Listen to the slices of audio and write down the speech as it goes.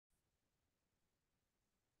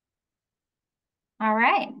All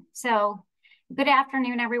right, so good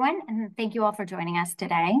afternoon, everyone, and thank you all for joining us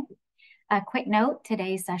today. A quick note,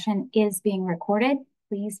 today's session is being recorded.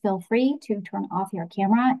 Please feel free to turn off your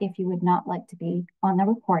camera if you would not like to be on the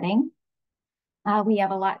recording. We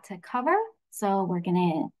have a lot to cover, so we're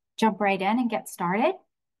gonna jump right in and get started.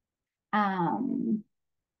 All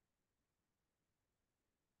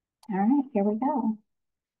right, here we go.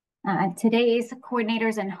 Today's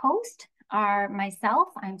coordinators and host are myself,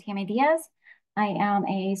 I'm Tammy Diaz. I am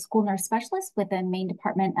a school nurse specialist with the Maine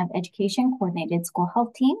Department of Education Coordinated School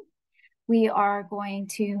Health Team. We are going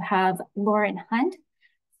to have Lauren Hunt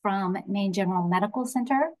from Maine General Medical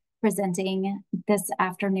Center presenting this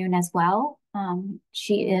afternoon as well.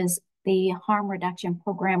 She is the Harm Reduction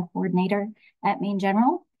Program Coordinator at Maine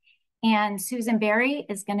General. And Susan Berry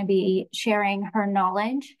is going to be sharing her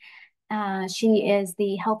knowledge. She is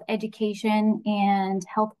the Health Education and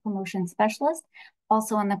Health Promotion Specialist,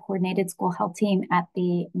 also on the Coordinated School Health Team at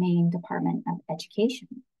the Maine Department of Education.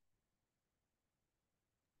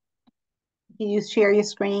 Can you share your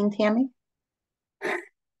screen, Tammy?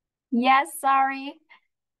 Yes, sorry.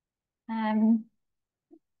 Thank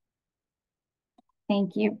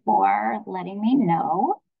you for letting me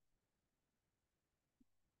know.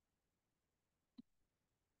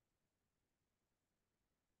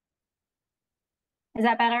 Is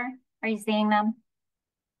that better? Are you seeing them?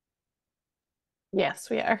 Yes,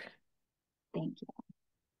 we are. Thank you.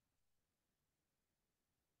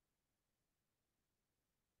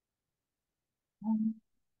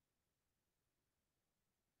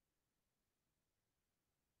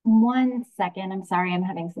 One second, I'm sorry, I'm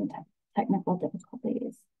having some technical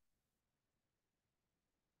difficulties.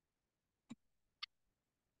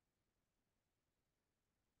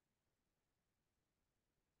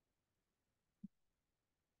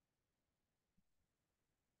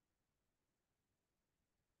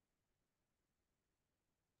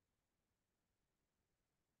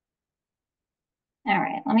 All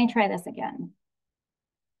right, let me try this again.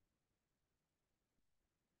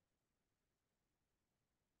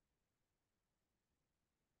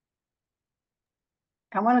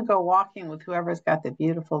 I want to go walking with whoever's got the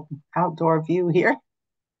beautiful outdoor view here.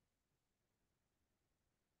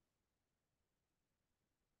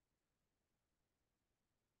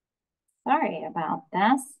 Sorry about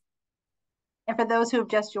this. And for those who have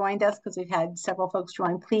just joined us, because we've had several folks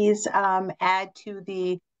join, please add to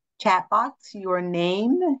the chat box your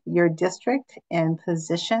name, your district, and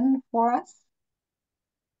position for us.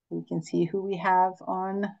 We can see who we have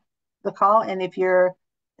on the call, and if you're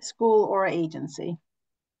school or agency.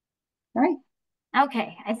 All right.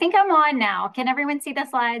 Okay, I think I'm on now. Can everyone see the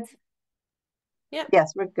slides? Yep.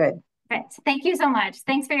 Yes, we're good. Great. Thank you so much.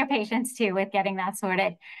 Thanks for your patience too with getting that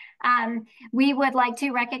sorted. We would like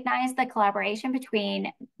to recognize the collaboration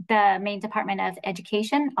between the Maine Department of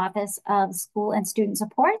Education, Office of School and Student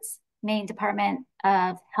Supports, Maine Department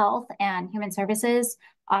of Health and Human Services,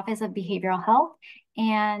 Office of Behavioral Health,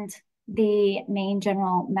 and the Maine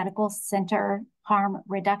General Medical Center Harm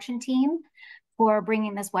Reduction Team for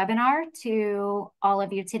bringing this webinar to all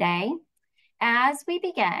of you today. As we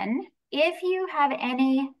begin, if you have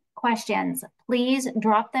any questions, please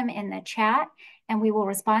drop them in the chat and we will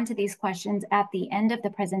respond to these questions at the end of the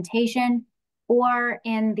presentation or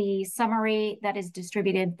in the summary that is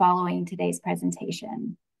distributed following today's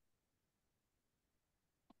presentation.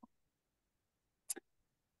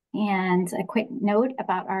 And a quick note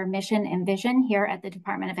about our mission and vision here at the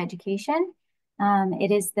Department of Education.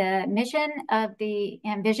 It is the mission of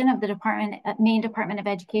and vision of the Maine Department of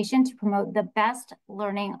Education to promote the best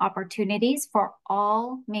learning opportunities for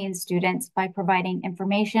all Maine students by providing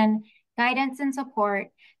information, guidance, and support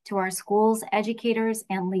to our schools, educators,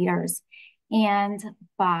 and leaders, and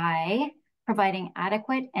by providing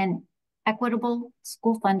adequate and equitable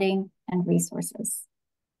school funding and resources.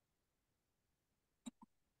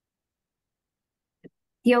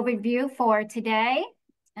 The overview for today,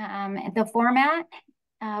 the format,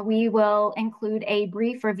 we will include a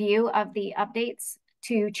brief review of the updates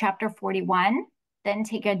to Chapter 41, then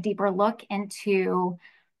take a deeper look into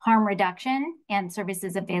harm reduction and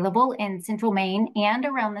services available in Central Maine and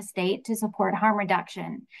around the state to support harm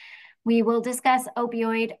reduction. We will discuss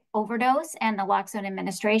opioid overdose and naloxone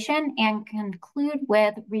administration and conclude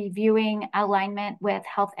with reviewing alignment with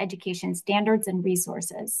health education standards and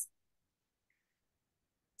resources.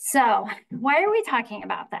 So why are we talking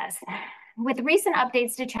about this? With recent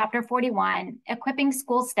updates to Chapter 41, equipping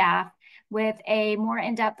school staff with a more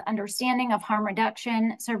in-depth understanding of harm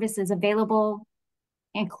reduction services available,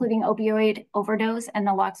 including opioid overdose and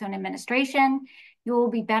naloxone administration, you will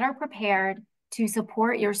be better prepared to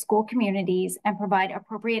support your school communities and provide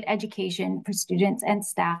appropriate education for students and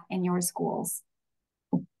staff in your schools.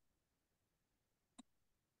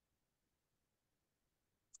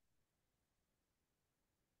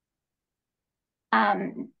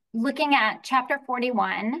 Looking at Chapter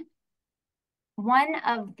 41, one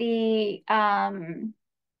of the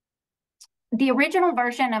original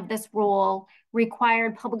version of this rule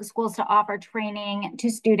required public schools to offer training to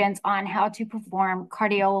students on how to perform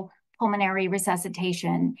cardiopulmonary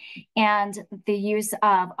resuscitation and the use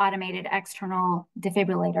of automated external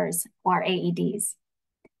defibrillators, or AEDs.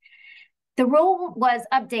 The rule was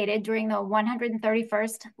updated during the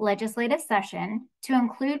 131st legislative session to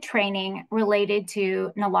include training related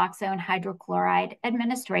to naloxone hydrochloride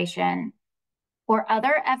administration or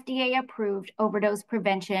other FDA-approved overdose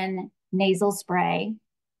prevention nasal spray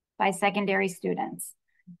by secondary students.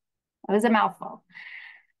 That was a mouthful.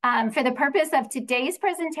 For the purpose of today's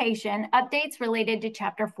presentation, updates related to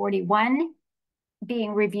Chapter 41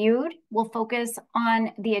 being reviewed will focus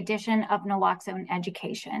on the addition of naloxone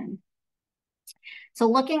education. So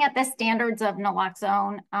looking at the standards of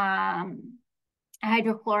naloxone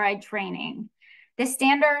hydrochloride training, the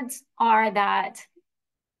standards are that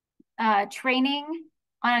training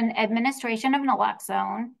on administration of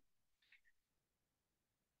naloxone,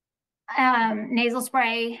 nasal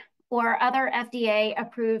spray, or other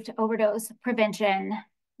FDA-approved overdose prevention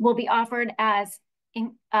will be offered as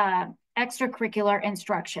extracurricular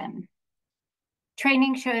instruction.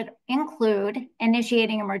 Training should include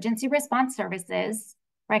initiating emergency response services,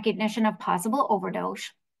 recognition of possible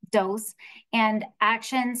overdose, and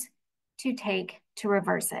actions to take to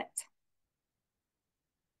reverse it.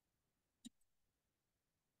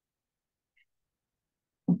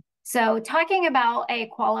 So talking about a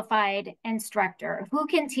qualified instructor, who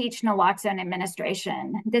can teach naloxone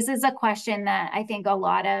administration? This is a question that I think a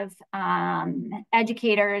lot of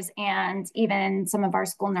educators and even some of our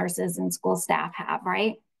school nurses and school staff have,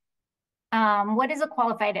 right? What is a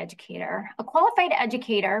qualified educator? A qualified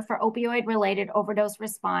educator for opioid-related overdose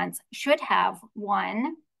response should have,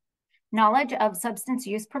 1, knowledge of substance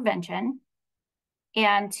use prevention,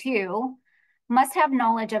 and 2, must have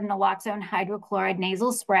knowledge of naloxone hydrochloride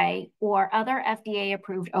nasal spray or other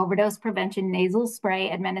FDA-approved overdose prevention nasal spray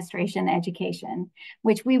administration education,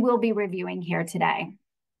 which we will be reviewing here today.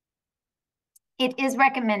 It is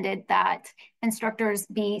recommended that instructors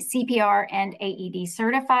be CPR and AED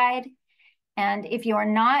certified. And if you are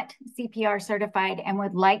not CPR certified and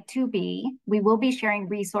would like to be, we will be sharing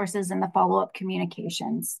resources in the follow-up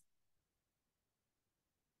communications.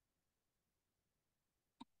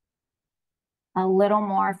 A little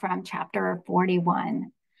more from Chapter 41.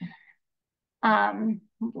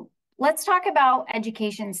 Let's talk about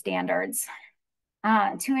education standards.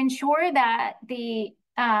 To ensure that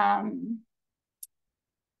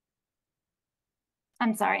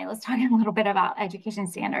let's talk a little bit about education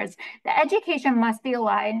standards. The education must be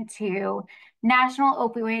aligned to national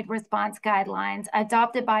opioid response guidelines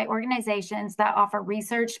adopted by organizations that offer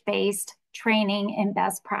research-based training and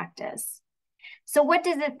best practice. So what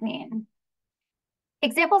does this mean?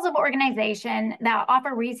 Examples of organization that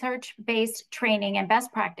offer research-based training and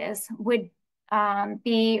best practice would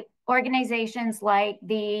be organizations like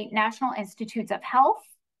the National Institutes of Health,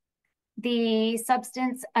 the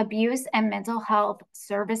Substance Abuse and Mental Health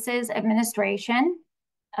Services Administration,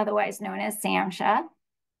 otherwise known as SAMHSA,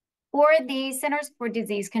 or the Centers for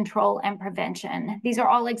Disease Control and Prevention. These are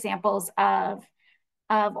all examples of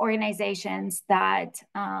organizations that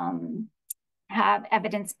have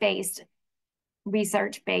evidence-based,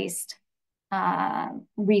 research-based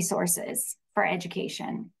resources for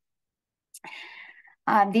education.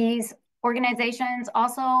 These organizations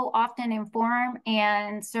also often inform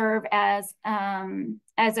and serve as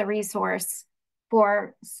a resource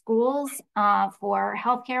for schools, for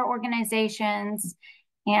healthcare organizations,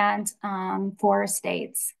 and for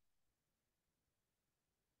states.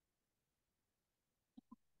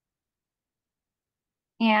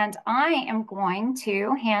 And I am going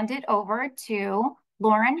to hand it over to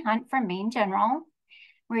Lauren Hunt from Maine General.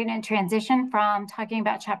 We're going to transition from talking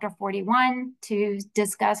about Chapter 41 to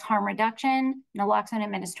discuss harm reduction, naloxone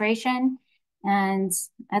administration, and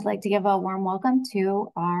I'd like to give a warm welcome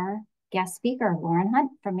to our guest speaker, Lauren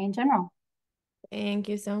Hunt from Maine General. Thank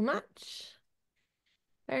you so much.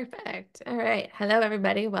 Perfect. All right. Hello,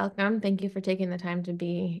 everybody. Welcome. Thank you for taking the time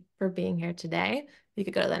for being here today. You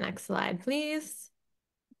could go to the next slide, please.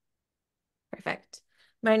 Perfect.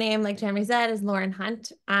 My name, like Tammy said, is Lauren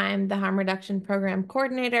Hunt. I'm the Harm Reduction Program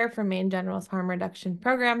Coordinator for Maine General's Harm Reduction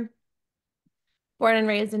Program. Born and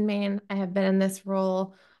raised in Maine, I have been in this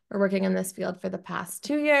role We're working in this field for the past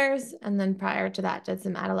 2 years, and then prior to that did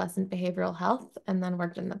some adolescent behavioral health and then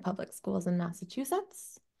worked in the public schools in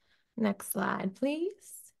Massachusetts. Next slide, please.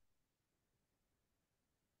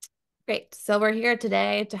 Great, so we're here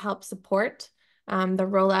today to help support the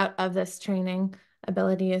rollout of this training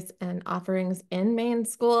abilities and offerings in Maine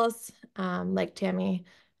schools. Like Tammy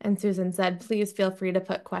and Susan said, please feel free to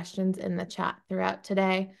put questions in the chat throughout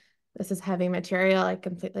today. This is heavy material. I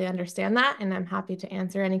completely understand that, and I'm happy to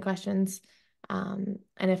answer any questions. And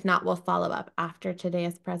if not, we'll follow up after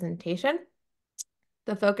today's presentation.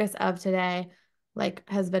 The focus of today, like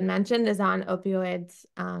has been mentioned, is on opioids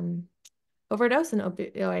overdose and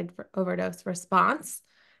opioid overdose response.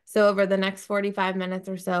 So over the next 45 minutes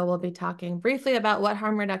or so, we'll be talking briefly about what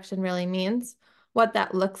harm reduction really means, what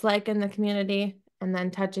that looks like in the community, and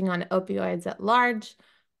then touching on opioids at large,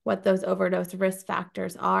 what those overdose risk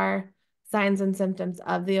factors are, signs and symptoms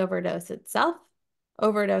of the overdose itself,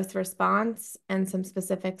 overdose response, and some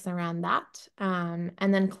specifics around that. And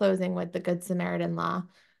then closing with the Good Samaritan law,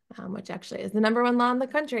 which actually is the #1 law in the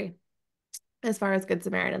country as far as Good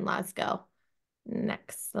Samaritan laws go.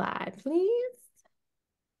 Next slide, please.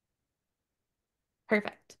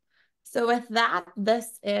 Perfect. So with that,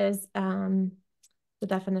 this is the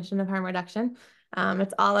definition of harm reduction.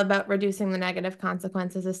 It's all about reducing the negative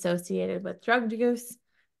consequences associated with drug use,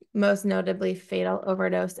 most notably fatal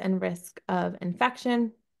overdose and risk of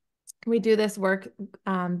infection. We do this work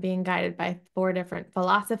being guided by 4 different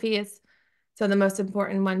philosophies. So the most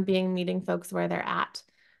important one being meeting folks where they're at.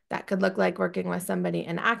 That could look like working with somebody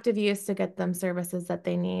in active use to get them services that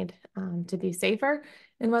they need to be safer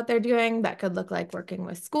in what they're doing. That could look like working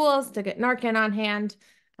with schools to get Narcan on hand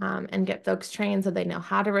and get folks trained so they know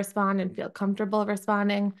how to respond and feel comfortable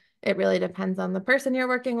responding. It really depends on the person you're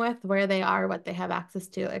working with, where they are, what they have access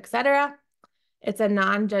to, etc. It's a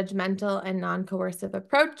non-judgmental and non-coercive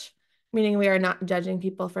approach, meaning we are not judging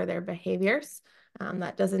people for their behaviors.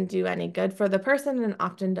 That doesn't do any good for the person and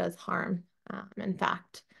often does harm. In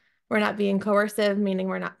fact, we're not being coercive, meaning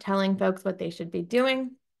we're not telling folks what they should be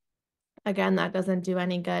doing. Again, that doesn't do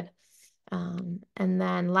any good. And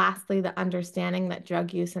then lastly, the understanding that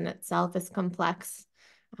drug use in itself is complex.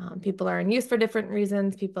 People are in use for different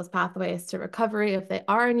reasons. People's pathways to recovery, if they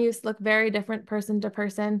are in use, look very different person to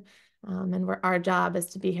person. And our job is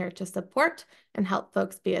to be here to support and help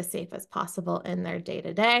folks be as safe as possible in their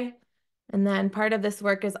day-to-day. And then part of this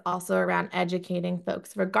work is also around educating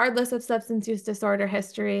folks, regardless of substance use disorder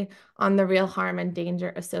history, on the real harm and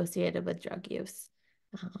danger associated with drug use.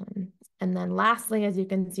 And then lastly, as you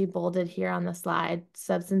can see bolded here on the slide,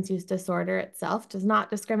 substance use disorder itself does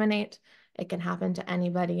not discriminate. It can happen to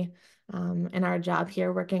anybody. And our job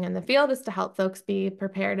here working in the field is to help folks be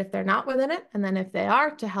prepared if they're not within it. And then if they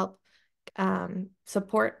are, to help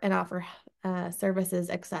support and offer services,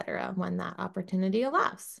 etc., when that opportunity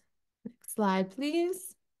allows. Next slide,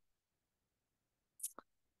 please.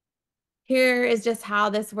 Here is just how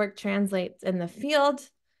this work translates in the field.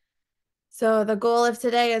 So the goal of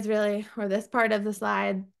today is really, or this part of the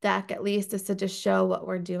slide deck at least, is to just show what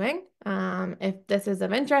we're doing. If this is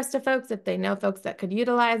of interest to folks, if they know folks that could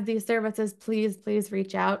utilize these services, please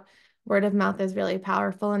reach out. Word of mouth is really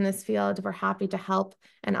powerful in this field. We're happy to help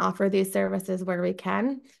and offer these services where we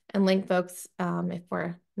can and link folks if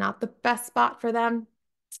we're not the best spot for them.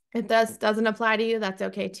 If this doesn't apply to you, that's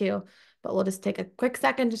okay too. But we'll just take a quick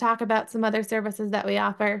second to talk about some other services that we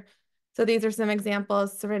offer. So these are some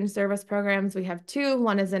examples, syringe service programs. We have 2,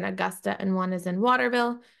 one is in Augusta and one is in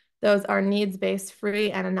Waterville. Those are needs-based,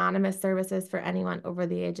 free and anonymous services for anyone over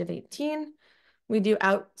the age of 18. We do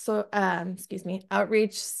outreach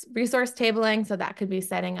resource tabling. So that could be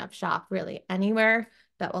setting up shop really anywhere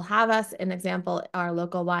that will have us. An example, our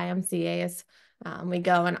local YMCAs. We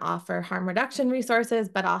go and offer harm reduction resources,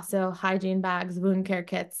 but also hygiene bags, wound care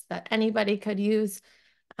kits that anybody could use.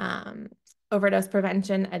 Overdose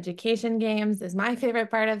prevention education games is my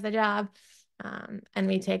favorite part of the job. And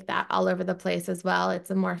we take that all over the place as well. It's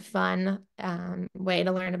a more fun way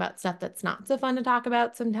to learn about stuff that's not so fun to talk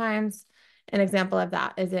about sometimes. An example of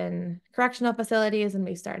that is in correctional facilities, and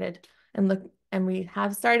we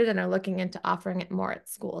have started and are looking into offering it more at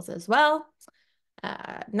schools as well.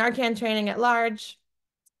 Narcan training at large,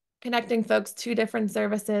 connecting folks to different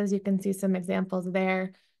services. You can see some examples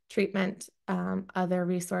there, treatment, other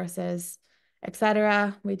resources,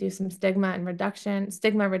 etc. We do some stigma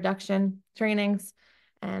reduction trainings,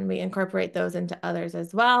 and we incorporate those into others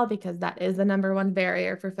as well, because that is the #1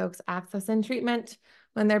 barrier for folks accessing treatment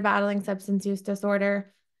when they're battling substance use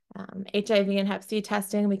disorder. HIV and Hep C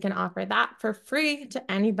testing, we can offer that for free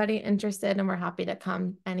to anybody interested, and we're happy to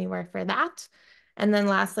come anywhere for that. And then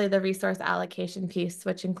lastly, the resource allocation piece,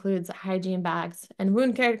 which includes hygiene bags and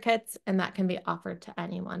wound care kits, and that can be offered to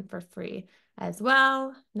anyone for free as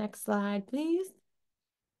well. Next slide, please.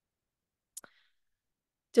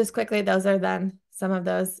 Just quickly, those are then some of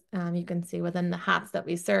those you can see within the hats that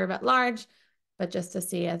we serve at large, but just to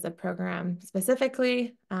see as a program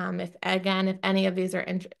specifically, if any of these are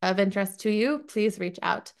of interest to you, please reach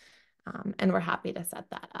out and we're happy to set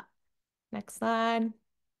that up. Next slide.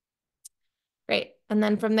 Great. And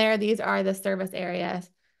then from there, these are the service areas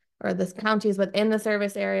or the counties within the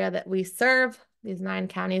service area that we serve, these 9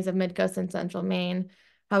 counties of Midcoast and Central Maine.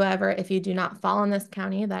 However, if you do not fall in this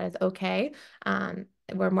county, that is okay.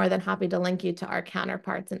 We're more than happy to link you to our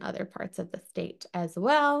counterparts in other parts of the state as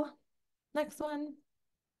well. Next one.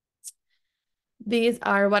 These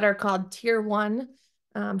are what are called Tier 1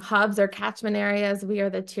 hubs or catchment areas. We are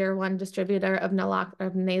the Tier 1 distributor of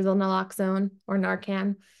nasal naloxone or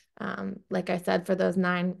Narcan. Like I said, for those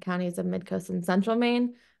 9 counties of Midcoast and Central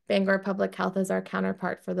Maine, Bangor Public Health is our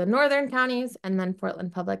counterpart for the northern counties, and then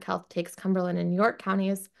Portland Public Health takes Cumberland and York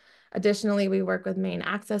counties. Additionally, we work with Maine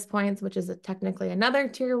Access Points, which is technically another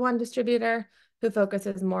Tier 1 distributor who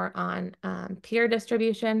focuses more on peer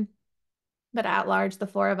distribution. But at large, the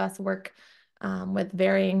 4 of us work with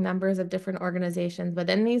varying numbers of different organizations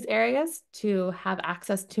within these areas to have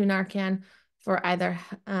access to Narcan for either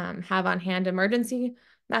have on hand emergency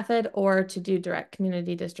method or to do direct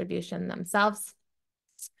community distribution themselves.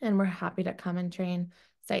 And we're happy to come and train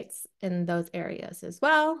sites in those areas as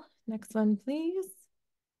well. Next one, please.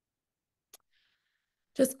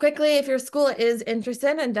 Just quickly, if your school is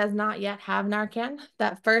interested and does not yet have Narcan,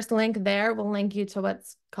 that first link there will link you to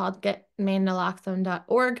what's called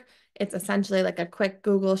getmainenaloxone.org. It's essentially like a quick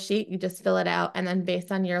Google sheet. You just fill it out, and then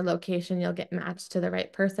based on your location, you'll get matched to the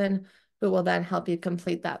right person who will then help you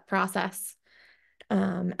complete that process.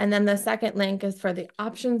 And then the second link is for the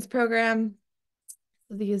options program.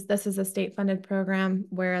 This is a state-funded program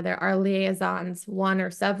where there are liaisons, one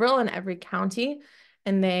or several in every county,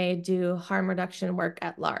 and they do harm reduction work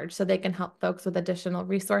at large. So they can help folks with additional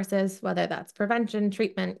resources, whether that's prevention,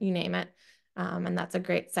 treatment, you name it. And that's a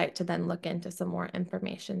great site to then look into some more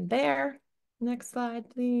information there. Next slide,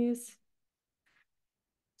 please.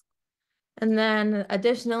 And then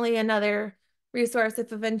additionally, another resource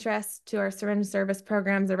if of interest to our syringe service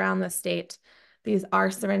programs around the state. These are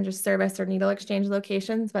syringe service or needle exchange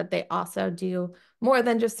locations, but they also do more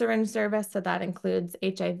than just syringe service. So that includes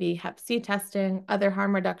HIV, Hep C testing, other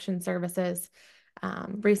harm reduction services,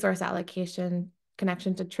 resource allocation,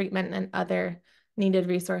 connection to treatment, and other needed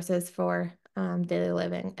resources for daily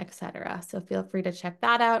living, etc. So feel free to check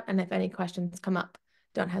that out. And if any questions come up,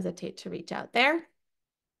 don't hesitate to reach out there.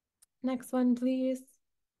 Next one, please.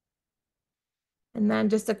 And then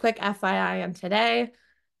just a quick FYI on today.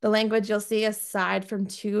 The language you'll see aside from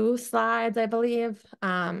 2 slides, I believe,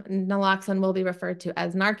 naloxone will be referred to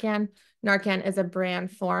as Narcan. Narcan is a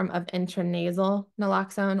brand form of intranasal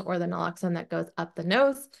naloxone, or the naloxone that goes up the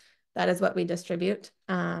nose. That is what we distribute.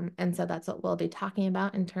 And so that's what we'll be talking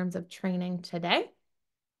about in terms of training today.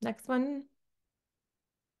 Next one.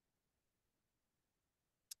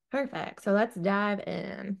 Perfect. So let's dive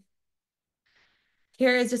in.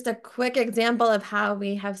 Here is just a quick example of how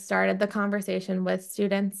we have started the conversation with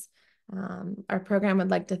students. Our program would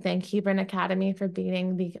like to thank Hebron Academy for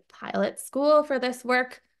being the pilot school for this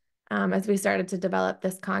work. As we started to develop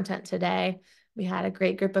this content today, we had a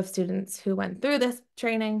great group of students who went through this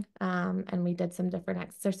training, and we did some different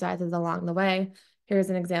exercises along the way. Here's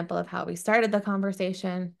an example of how we started the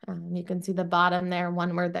conversation. You can see the bottom there,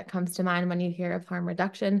 one word that comes to mind when you hear of harm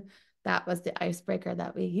reduction. That was the icebreaker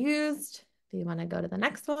that we used. If you want to go to the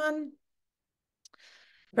next one.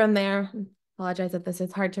 From there, apologize if this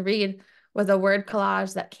is hard to read, was a word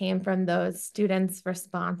collage that came from those students'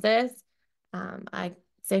 responses.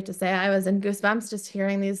 Safe to say I was in goosebumps just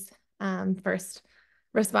hearing these first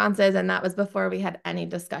responses, and that was before we had any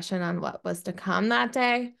discussion on what was to come that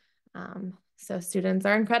day. So students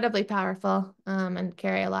are incredibly powerful and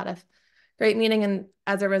carry a lot of great meaning, and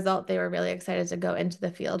as a result, they were really excited to go into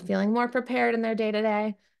the field feeling more prepared in their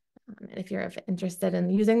day-to-day. And if you're interested in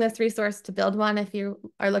using this resource to build one, if you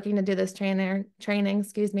are looking to do this training,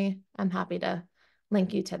 I'm happy to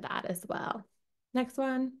link you to that as well. Next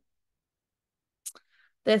one.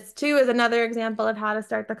 This too is another example of how to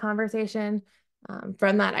start the conversation.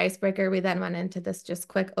 From that icebreaker, we then went into this just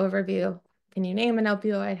quick overview. Can you name an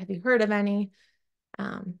opioid? Have you heard of any?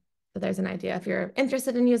 So there's an idea if you're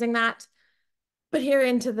interested in using that. But here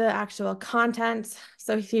into the actual content.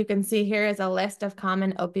 So you can see here is a list of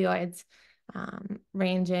common opioids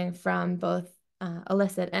ranging from both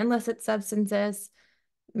illicit and licit substances,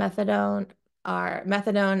 methadone, are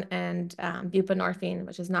methadone and buprenorphine,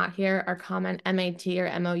 which is not here, are common MAT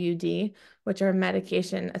or MOUD, which are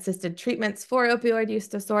medication-assisted treatments for opioid use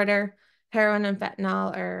disorder. Heroin and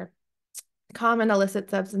fentanyl are common illicit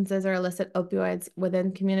substances or illicit opioids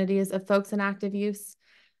within communities of folks in active use.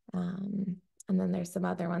 And then there's some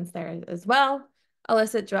other ones there as well.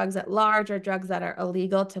 Illicit drugs at large are drugs that are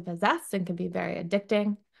illegal to possess and can be very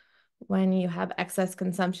addicting. When you have excess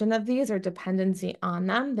consumption of these or dependency on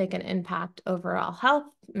them, they can impact overall health,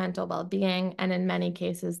 mental well-being, and in many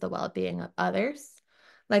cases, the well-being of others.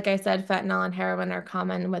 Like I said, fentanyl and heroin are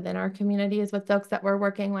common within our communities with folks that we're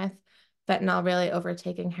working with. Fentanyl really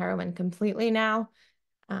overtaking heroin completely now.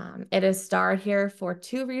 It is starred here for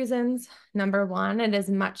two reasons. Number one, it is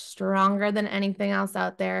much stronger than anything else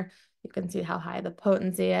out there. You can see how high the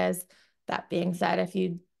potency is. That being said, if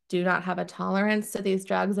you do not have a tolerance to these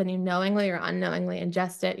drugs and you knowingly or unknowingly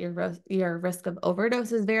ingest it, your risk of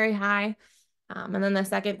overdose is very high. And then the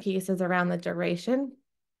second piece is around the duration.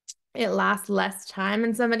 It lasts less time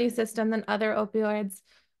in somebody's system than other opioids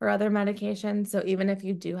or other medications. So even if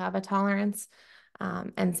you do have a tolerance,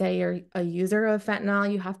 and say you're a user of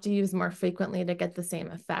fentanyl, you have to use more frequently to get the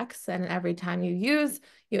same effects. And every time you use,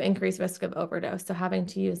 you increase risk of overdose. So having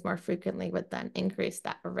to use more frequently would then increase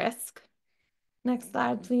that risk. Next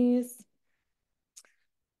slide, please.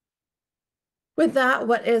 With that,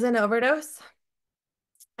 what is an overdose?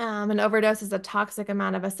 An overdose is a toxic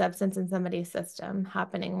amount of a substance in somebody's system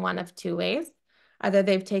happening one of two ways. Either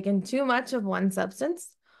they've taken too much of one substance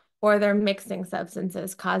or they're mixing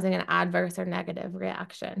substances, causing an adverse or negative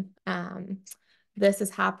reaction. This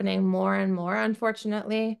is happening more and more,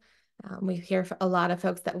 unfortunately. We hear a lot of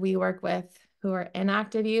folks that we work with who are in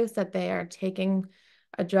active use that they are taking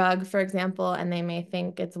a drug, for example, and they may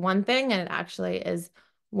think it's one thing and it actually is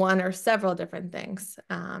one or several different things.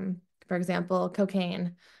 For example,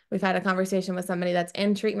 cocaine. We've had a conversation with somebody that's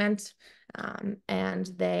in treatment and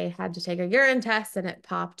they had to take a urine test and it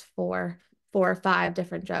popped for 4 or 5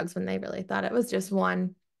 different drugs when they really thought it was just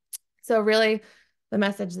one. So really the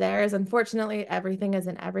message there is, unfortunately, everything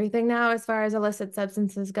isn't everything now as far as illicit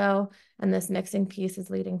substances go. And this mixing piece is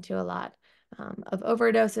leading to a lot of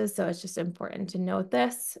overdoses. So it's just important to note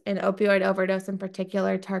this. An opioid overdose in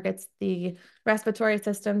particular targets the respiratory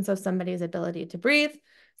system, so somebody's ability to breathe.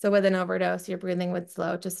 So with an overdose, your breathing would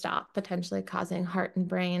slow to stop, potentially causing heart and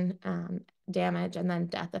brain damage and then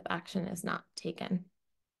death if action is not taken.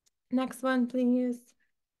 Next one, please.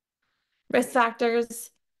 Risk factors.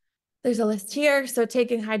 There's a list here. So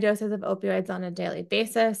taking high doses of opioids on a daily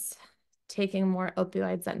basis, taking more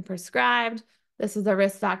opioids than prescribed. This is a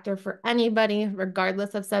risk factor for anybody,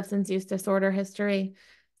 regardless of substance use disorder history.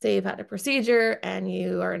 Say you've had a procedure and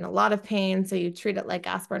you are in a lot of pain, so you treat it like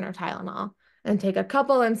aspirin or Tylenol and take a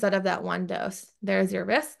couple instead of that one dose. There's your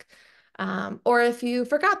risk. Or if you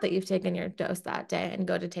forgot that you've taken your dose that day and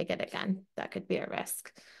go to take it again, that could be a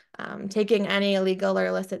risk. Taking any illegal or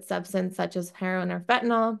illicit substance such as heroin or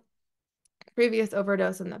fentanyl, previous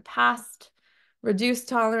overdose in the past, reduced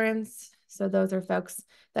tolerance. So those are folks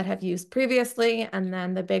that have used previously. And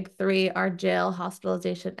then the big 3 are jail,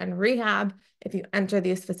 hospitalization, and rehab. If you enter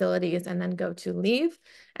these facilities and then go to leave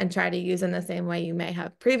and try to use in the same way you may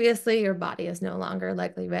have previously, your body is no longer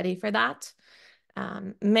likely ready for that.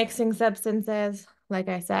 Mixing substances, like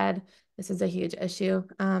I said, this is a huge issue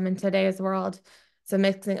in today's world. So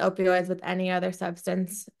mixing opioids with any other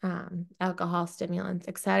substance, alcohol, stimulants,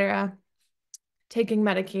 etc. Taking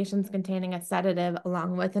medications containing a sedative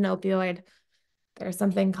along with an opioid. There's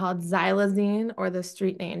something called xylazine, or the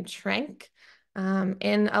street name Trank,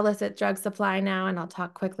 in illicit drug supply now, and I'll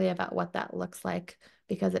talk quickly about what that looks like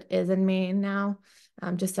because it is in Maine now,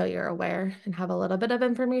 just so you're aware and have a little bit of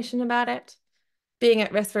information about it. Being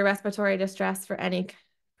at risk for respiratory distress for any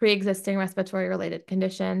pre-existing respiratory-related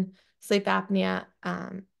condition, sleep apnea,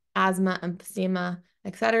 asthma, emphysema,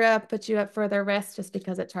 etc., puts you at further risk just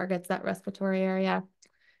because it targets that respiratory area.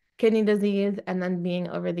 Kidney disease, and then being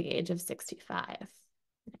over the age of 65.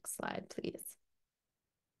 Next slide, please.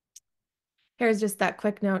 Here's just that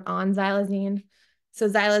quick note on xylazine. So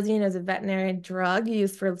xylazine is a veterinary drug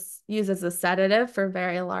used as a sedative for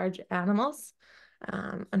very large animals.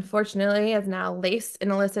 Unfortunately, is now laced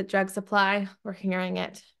in illicit drug supply. We're hearing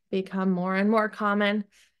it become more and more common.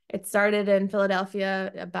 It started in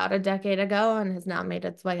Philadelphia about a decade ago and has now made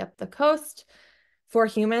its way up the coast. For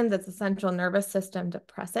humans, it's a central nervous system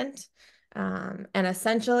depressant. And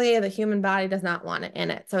essentially, the human body does not want it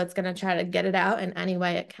in it. So it's going to try to get it out in any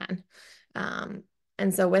way it can.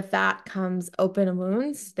 And so with that comes open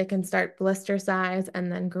wounds. They can start blister size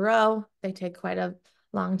and then grow. They take quite a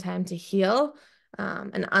long time to heal.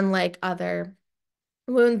 And unlike other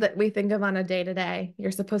wounds that we think of on a day-to-day,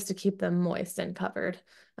 you're supposed to keep them moist and covered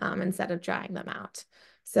instead of drying them out.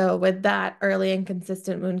 So with that, early and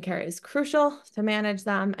consistent wound care is crucial to manage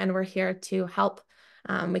them, and we're here to help.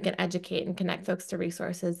 We can educate and connect folks to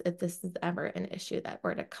resources if this is ever an issue that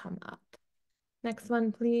were to come up. Next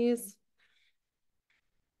one, please.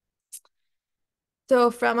 So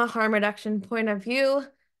from a harm reduction point of view,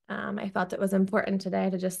 I felt it was important today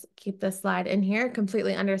to just keep this slide in here,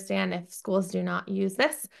 completely understand if schools do not use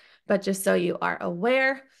this, but just so you are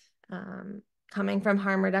aware, coming from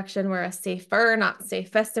harm reduction, we're a safer, not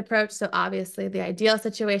safest approach. So obviously the ideal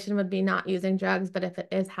situation would be not using drugs, but if it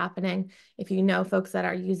is happening, if you know folks that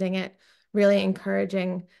are using it, really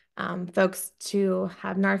encouraging folks to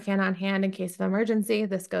have Narcan on hand in case of emergency.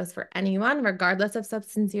 This goes for anyone, regardless of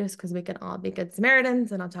substance use, because we can all be good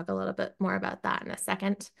Samaritans, and I'll talk a little bit more about that in a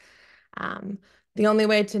second. The only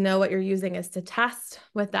way to know what you're using is to test.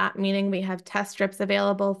 With that meaning, we have test strips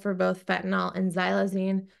available for both fentanyl and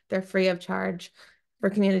xylazine. They're free of charge for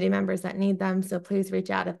community members that need them, so please reach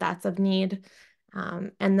out if that's of need.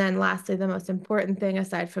 And then lastly, the most important thing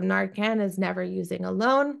aside from Narcan is never using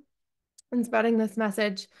alone and spreading this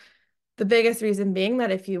message. The biggest reason being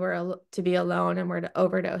that if you were to be alone and were to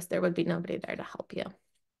overdose, there would be nobody there to help you.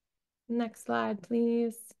 Next slide,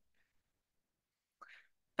 please.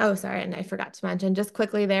 Oh, sorry, and I forgot to mention just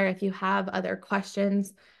quickly there, if you have other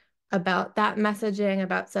questions about that messaging,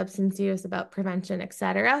 about substance use, about prevention,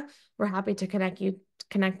 etc., we're happy to connect you,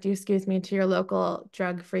 to your local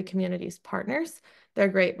drug-free communities partners. They're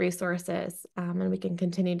great resources, and we can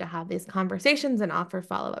continue to have these conversations and offer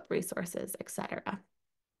follow-up resources, etc.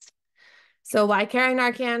 So why carry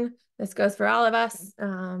Narcan? This goes for all of us.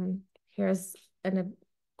 Here's a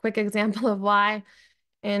quick example of why.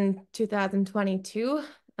 In 2022,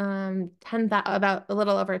 about a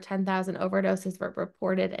little over 10,000 overdoses were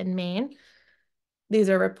reported in Maine. These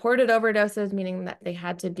are reported overdoses, meaning that they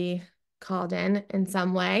had to be called in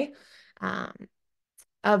some way.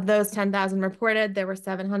 Of those 10,000 reported, there were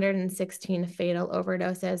 716 fatal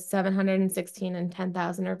overdoses. 716 and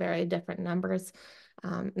 10,000 are very different numbers.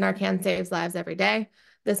 Narcan saves lives every day.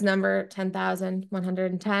 This number,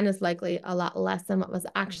 10,110, is likely a lot less than what was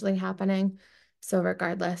actually happening. So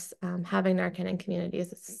regardless, having Narcan in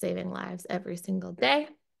communities is saving lives every single day.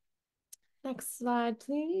 Next slide,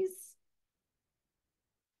 please.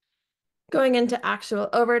 Going into actual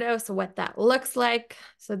overdose, what that looks like.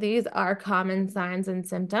 So these are common signs and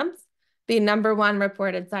symptoms. The number one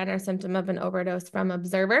reported sign or symptom of an overdose from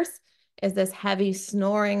observers is this heavy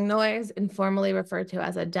snoring noise, informally referred to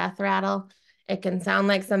as a death rattle. It can sound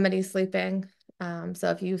like somebody's sleeping. So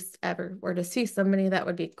if you ever were to see somebody that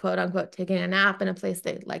would be quote unquote taking a nap in a place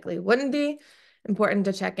they likely wouldn't be, important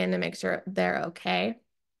to check in to make sure they're okay.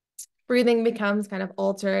 Breathing becomes kind of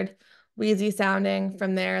altered, wheezy sounding.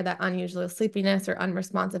 From there, that unusual sleepiness or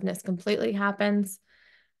unresponsiveness completely happens.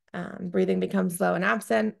 Breathing becomes slow and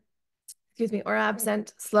absent, or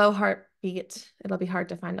absent. Slow heartbeat. It'll be hard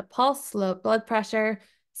to find a pulse, low blood pressure.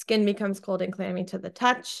 Skin becomes cold and clammy to the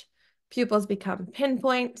touch. Pupils become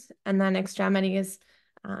pinpoint, and then extremities,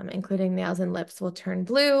 including nails and lips, will turn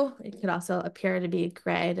blue. It could also appear to be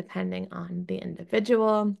gray depending on the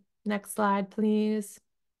individual. Next slide, please.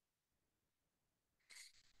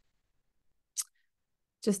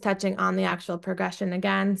 Just touching on the actual progression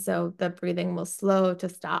again. So the breathing will slow to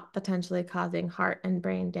stop, potentially causing heart and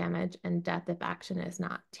brain damage and death if action is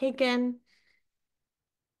not taken.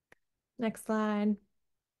 Next slide.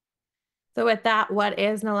 So with that, what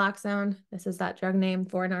is naloxone? This is that drug name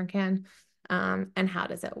for Narcan. And how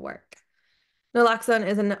does it work? Naloxone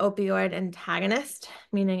is an opioid antagonist,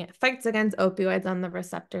 meaning it fights against opioids on the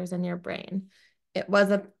receptors in your brain. It was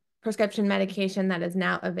a prescription medication that is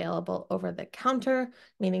now available over the counter,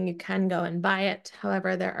 meaning you can go and buy it.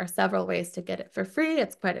 However, there are several ways to get it for free.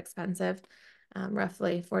 It's quite expensive,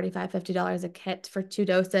 roughly $45, $50 a kit for 2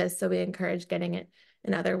 doses. So we encourage getting it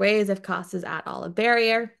in other ways if cost is at all a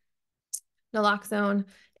barrier. Naloxone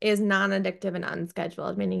is non-addictive and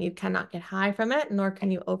unscheduled, meaning you cannot get high from it, nor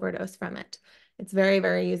can you overdose from it. It's very,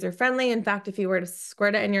 very user-friendly. In fact, if you were to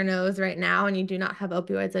squirt it in your nose right now and you do not have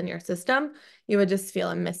opioids in your system, you would just feel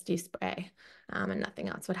a misty spray and nothing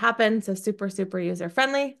else would happen. So super, super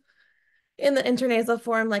user-friendly. In the intranasal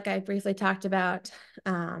form, like I briefly talked about,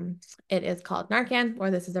 it is called Narcan,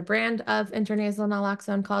 or this is a brand of intranasal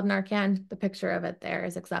naloxone called Narcan. The picture of it there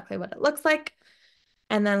is exactly what it looks like.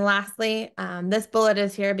 And then lastly, this bullet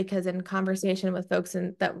is here because in conversation with folks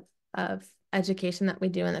of education that we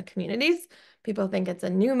do in the communities, people think it's a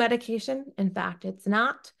new medication. In fact, it's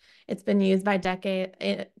not. It's been used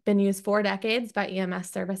for decades by EMS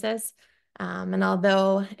services. And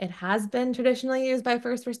although it has been traditionally used by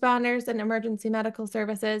first responders and emergency medical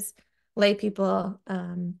services, lay people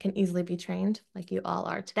can easily be trained, like you all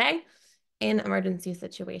are today, in emergency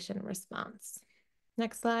situation response.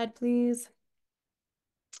 Next slide, please.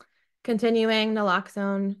 Continuing,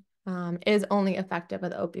 naloxone is only effective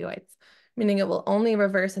with opioids, meaning it will only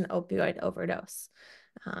reverse an opioid overdose.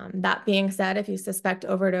 That being said, if you suspect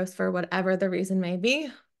overdose for whatever the reason may be,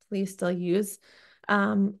 please still use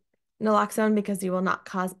naloxone because you will not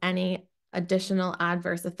cause any additional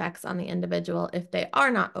adverse effects on the individual if they are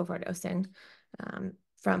not overdosing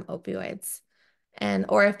from opioids.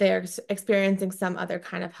 Or if they're experiencing some other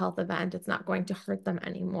kind of health event, it's not going to hurt them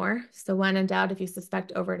anymore. So when in doubt, if you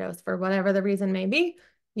suspect overdose for whatever the reason may be,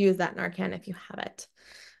 use that Narcan if you have it.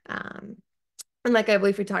 And like I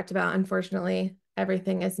believe we talked about, unfortunately,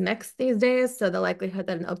 everything is mixed these days, so the likelihood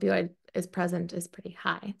that an opioid is present is pretty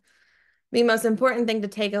high. The most important thing to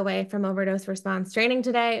take away from overdose response training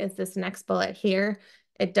today is this next bullet here.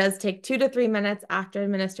 It does take 2 to 3 minutes after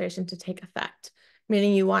administration to take effect,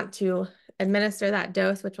 meaning you want to administer that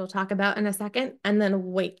dose, which we'll talk about in a second, and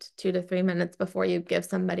then wait 2 to 3 minutes before you give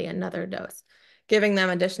somebody another dose. Giving them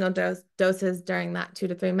additional doses during that 2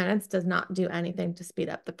 to 3 minutes does not do anything to speed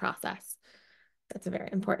up the process. That's a very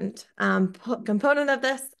important component of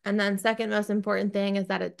this. And then second most important thing is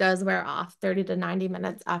that it does wear off 30 to 90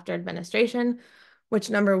 minutes after administration, which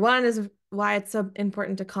number one is why it's so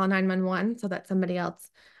important to call 911 so that somebody else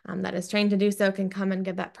that is trained to do so can come and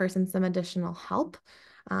give that person some additional help.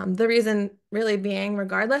 The reason really being,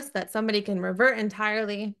 regardless, that somebody can revert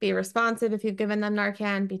entirely, be responsive if you've given them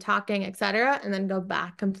Narcan, be talking, etc., and then go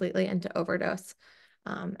back completely into overdose.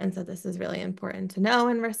 And so this is really important to know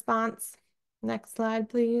in response. Next slide,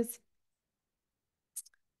 please.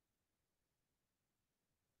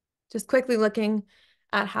 Just quickly looking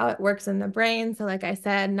at how it works in the brain. So like I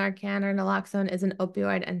said, Narcan or naloxone is an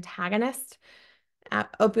opioid antagonist.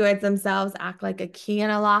 Opioids themselves act like a key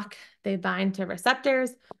in a lock. They bind to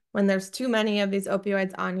receptors. When there's too many of these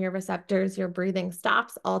opioids on your receptors, your breathing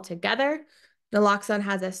stops altogether. Naloxone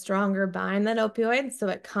has a stronger bind than opioids, so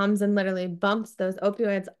it comes and literally bumps those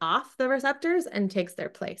opioids off the receptors and takes their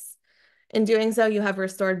place. In doing so, you have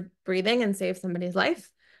restored breathing and saved somebody's life.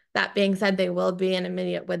 That being said, they will be an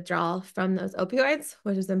immediate withdrawal from those opioids,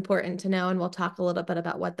 which is important to know, and we'll talk a little bit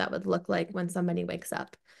about what that would look like when somebody wakes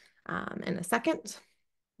up in a second.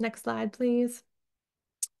 Next slide, please.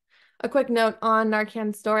 A quick note on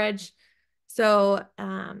Narcan storage. So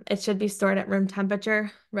it should be stored at room temperature,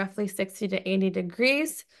 roughly 60 to 80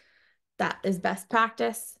 degrees. That is best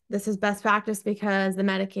practice. This is best practice because the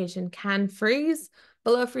medication can freeze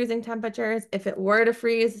below freezing temperatures. If it were to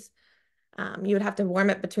freeze, you would have to warm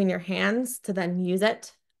it between your hands to then use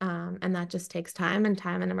it. And that just takes time, and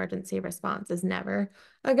time in emergency response is never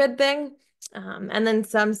a good thing. And then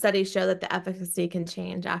some studies show that the efficacy can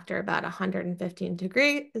change after about 115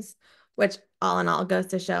 degrees, which all in all goes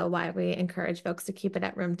to show why we encourage folks to keep it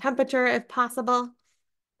at room temperature if possible.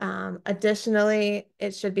 Additionally,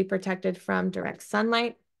 it should be protected from direct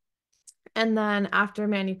sunlight. And then after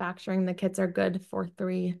manufacturing, the kits are good for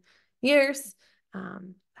 3 years.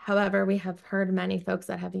 However, we have heard many folks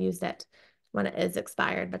that have used it when it is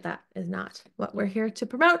expired, but that is not what we're here to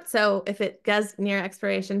promote. So if it does near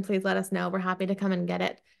expiration, please let us know. We're happy to come and get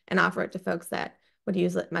it and offer it to folks that would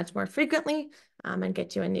use it much more frequently and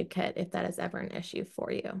get you a new kit if that is ever an issue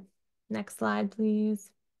for you. Next slide, please.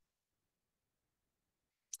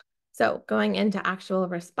 So going into actual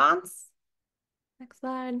response. Next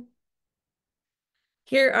slide.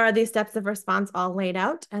 Here are the steps of response all laid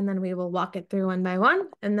out, and then we will walk it through one by one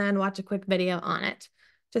and then watch a quick video on it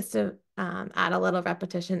just to add a little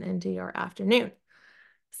repetition into your afternoon.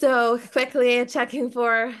 So quickly checking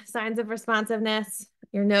for signs of responsiveness.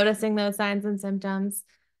 You're noticing those signs and symptoms.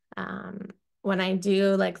 When I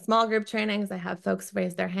do like small group trainings, I have folks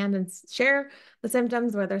raise their hand and share the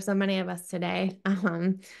symptoms where there's so many of us today.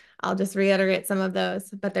 I'll just reiterate some of those,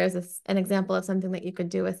 but there's an example of something that you could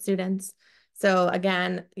do with students. So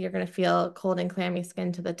again, you're going to feel cold and clammy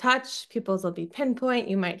skin to the touch. Pupils will be pinpoint.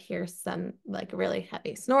 You might hear some like really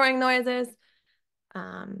heavy snoring noises.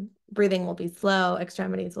 Breathing will be slow.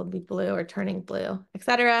 Extremities will be blue or turning blue,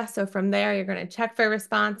 etc. So from there, you're going to check for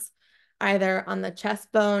response either on the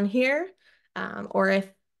chest bone here, or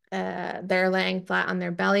if they're laying flat on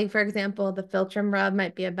their belly, for example, the philtrum rub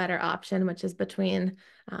might be a better option, which is between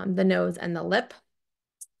the nose and the lip.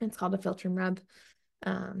 It's called a philtrum rub.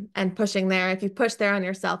 And pushing there, if you push there on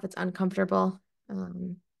yourself, it's uncomfortable.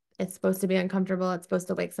 It's supposed to be uncomfortable. It's supposed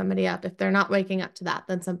to wake somebody up. If they're not waking up to that,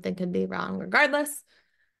 then something could be wrong regardless.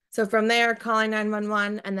 So from there, calling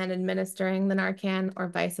 911 and then administering the Narcan or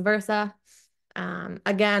vice versa.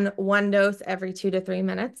 Again, 1 dose every 2 to 3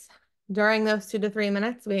 minutes. During those 2 to 3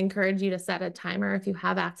 minutes, we encourage you to set a timer if you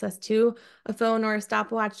have access to a phone or a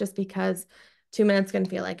stopwatch, just because 2 minutes can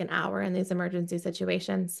feel like an hour in these emergency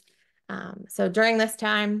situations. So during this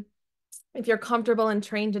time, if you're comfortable and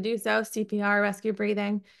trained to do so, CPR, rescue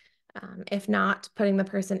breathing. If not, putting the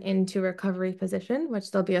person into recovery position,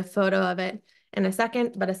 which there'll be a photo of it in a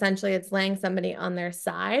second, but essentially it's laying somebody on their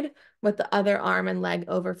side with the other arm and leg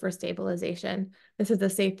over for stabilization. This is a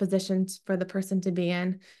safe position for the person to be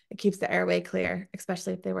in. It keeps the airway clear,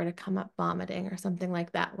 especially if they were to come up vomiting or something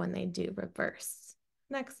like that when they do reverse.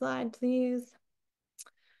 Next slide, please.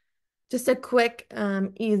 Just a quick,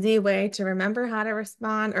 easy way to remember how to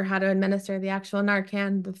respond or how to administer the actual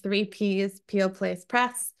Narcan, the 3 Ps, peel, place,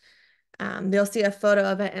 press. You'll see a photo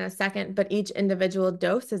of it in a second, but each individual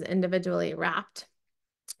dose is individually wrapped.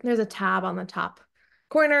 There's a tab on the top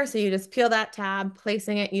corner, so you just peel that tab,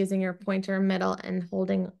 placing it using your pointer, middle, and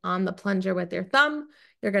holding on the plunger with your thumb.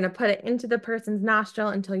 You're going to put it into the person's nostril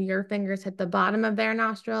until your fingers hit the bottom of their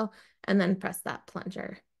nostril, and then press that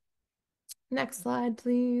plunger. Next slide,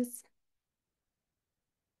 please.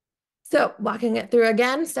 So walking it through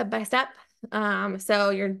again, step by step. So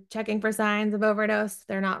you're checking for signs of overdose.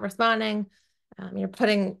 They're not responding.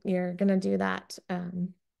 You're going to do that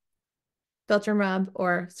filter rub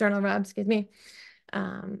or sternal rub, excuse me.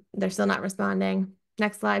 They're still not responding.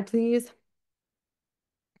 Next slide, please.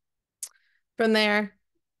 From there,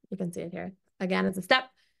 you can see it here. Again, it's a step.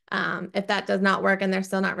 If that does not work and they're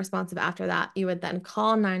still not responsive after that, you would then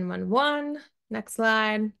call 911. Next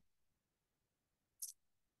slide.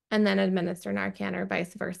 And then administer Narcan or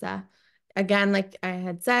vice versa. Again, like I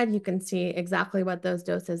had said, you can see exactly what those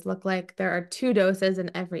doses look like. There are 2 doses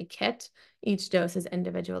in every kit. Each dose is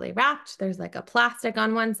individually wrapped. There's like a plastic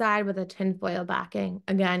on one side with a tinfoil backing.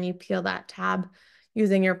 Again, you peel that tab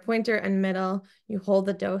using your pointer and middle. You hold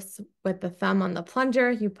the dose with the thumb on the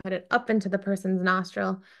plunger. You put it up into the person's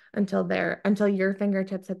nostril until your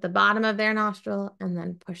fingertips hit the bottom of their nostril, and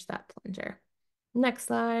then push that plunger. Next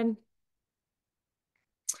slide.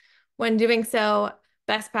 When doing so,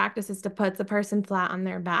 best practice is to put the person flat on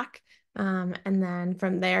their back, and then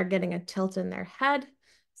from there, getting a tilt in their head,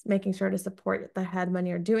 making sure to support the head when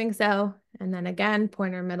you're doing so. And then again,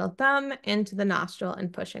 pointer, middle thumb into the nostril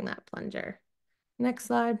and pushing that plunger. Next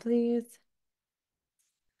slide, please.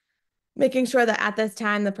 Making sure that at this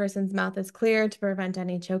time, the person's mouth is clear to prevent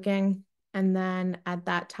any choking. And then at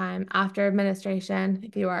that time, after administration,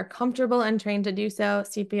 if you are comfortable and trained to do so,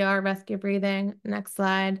 CPR, rescue breathing. Next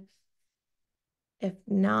slide. If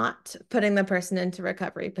not, putting the person into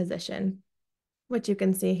recovery position, which you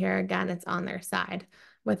can see here. Again, it's on their side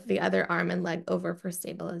with the other arm and leg over for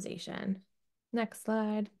stabilization. Next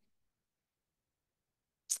slide.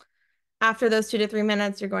 After those 2 to 3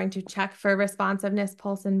 minutes, you're going to check for responsiveness,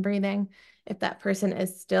 pulse, and breathing. If that person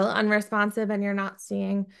is still unresponsive and you're not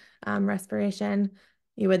seeing respiration,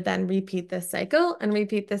 you would then repeat this cycle and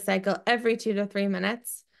repeat this cycle every 2 to 3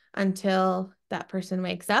 minutes until that person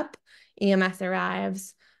wakes up, EMS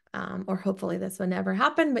arrives, or hopefully this would never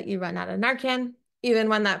happen, but you run out of Narcan. Even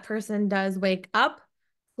when that person does wake up,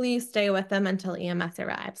 please stay with them until EMS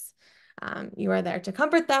arrives. You are there to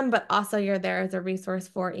comfort them, but also you're there as a resource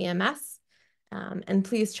for EMS. And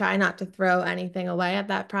please try not to throw anything away at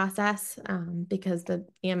that process, because the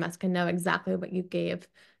EMS can know exactly what you gave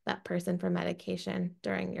that person for medication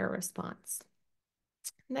during your response.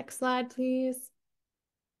 Next slide, please.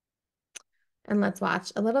 And let's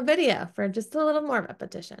watch a little video for just a little more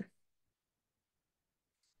repetition.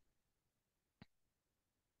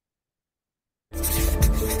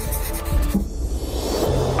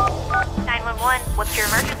 911, what's your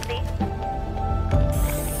emergency?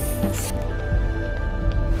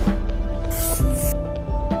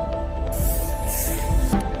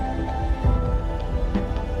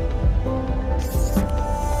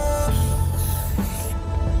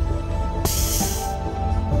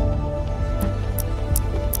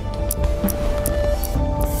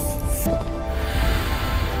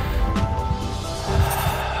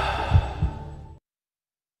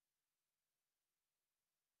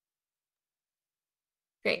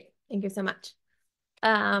 Great, thank you so much.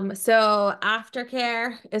 So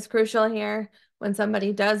aftercare is crucial here. When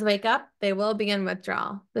somebody does wake up, they will be in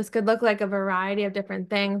withdrawal. This could look like a variety of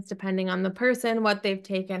different things depending on the person, what they've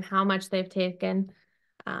taken, how much they've taken.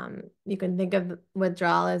 You can think of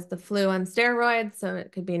withdrawal as the flu on steroids. So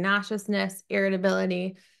it could be nauseousness,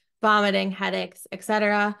 irritability, vomiting, headaches,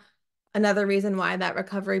 etc. Another reason why that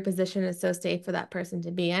recovery position is so safe for that person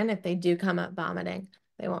to be in. If they do come up vomiting,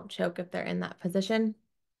 they won't choke if they're in that position.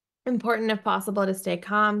 Important, if possible, to stay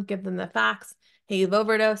calm, give them the facts. Hey, you've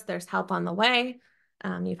overdosed, there's help on the way.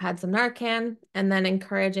 You've had some Narcan, and then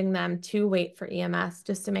encouraging them to wait for EMS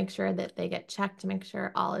just to make sure that they get checked to make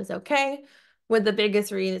sure all is okay, with the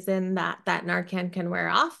biggest reason that Narcan can wear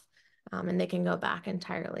off and they can go back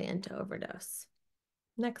entirely into overdose.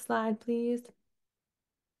 Next slide, please.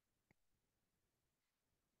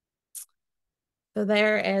 So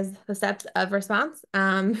there is the steps of response,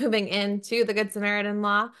 moving into the Good Samaritan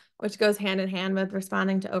Law, which goes hand in hand with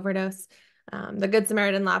responding to overdose. The Good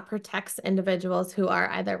Samaritan Law protects individuals who are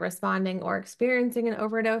either responding or experiencing an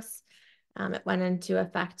overdose. It went into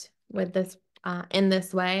effect with this in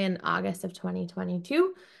this way in August of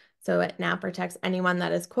 2022. So it now protects anyone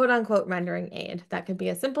that is quote unquote rendering aid. That could be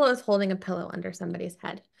as simple as holding a pillow under somebody's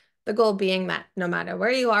head. The goal being that no matter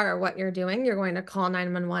where you are or what you're doing, you're going to call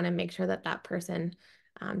 911 and make sure that that person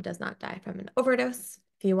does not die from an overdose.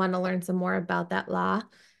 If you want to learn some more about that law,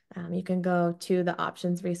 you can go to the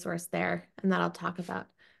options resource there, and that'll talk about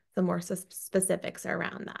the more specifics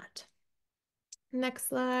around that. Next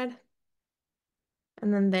slide.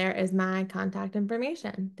 And then there is my contact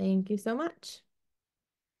information. Thank you so much.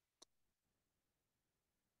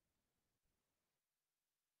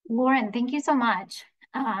 Lauren, thank you so much.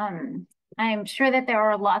 I'm sure that there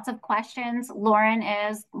are lots of questions. Lauren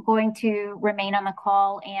is going to remain on the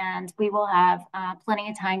call, and we will have plenty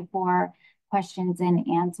of time for questions and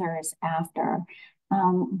answers after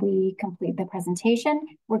we complete the presentation.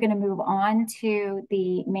 We're going to move on to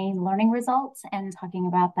the Maine learning results and talking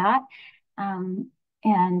about that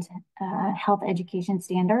and health education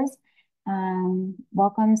standards.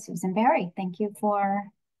 Welcome, Susan Berry. Thank you for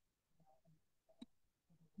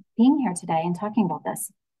being here today and talking about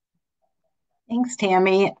this. Thanks,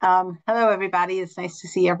 Tammy. Hello, everybody. It's nice to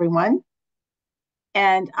see everyone.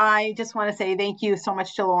 And I just want to say thank you so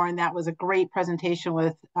much to Lauren. That was a great presentation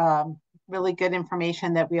with really good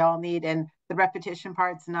information that we all need. And the repetition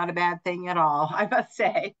part's not a bad thing at all, I must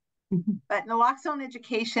say. But Naloxone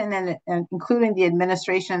education and including the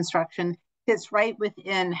administration instruction fits right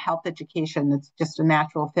within health education. It's just a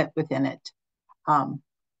natural fit within it.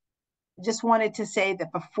 Just wanted to say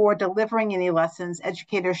that before delivering any lessons,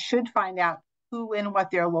 educators should find out who and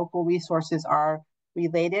what their local resources are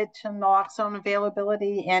related to naloxone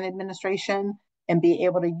availability and administration, and be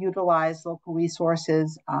able to utilize local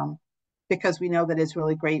resources because we know that it's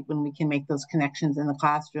really great when we can make those connections in the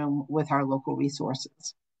classroom with our local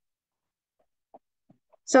resources.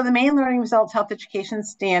 So the Maine Learning Results Health Education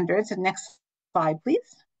Standards, and next slide,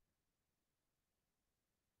 please.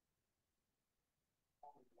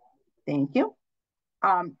 Thank you.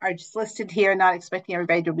 Are just listed here, not expecting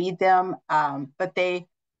everybody to read them, but they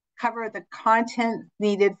cover the content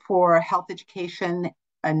needed for health education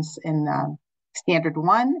in standard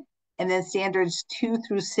 1, and then standards 2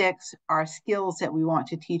 through 6 are skills that we want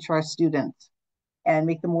to teach our students and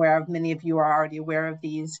make them aware of. Many of you are already aware of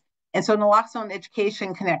these. And so naloxone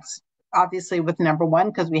education connects obviously with number 1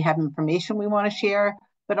 because we have information we want to share,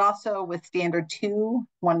 but also with standard 2,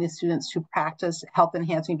 wanting students to practice health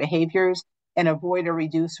enhancing behaviors and avoid or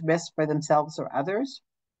reduce risk for themselves or others.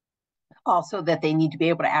 Also that they need to be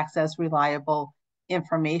able to access reliable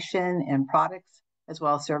information and products as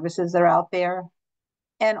well as services that are out there.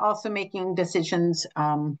 And also making decisions,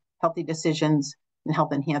 healthy decisions and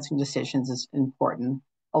health enhancing decisions is important,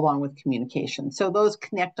 along with communication. So those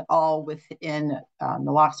connect all within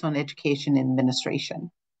naloxone education and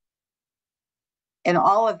administration. And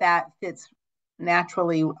all of that fits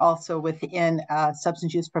naturally also within a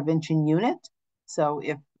substance use prevention unit. So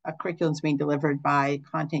if a curriculum is being delivered by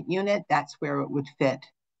content unit, that's where it would fit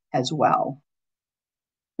as well.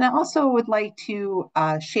 And I also would like to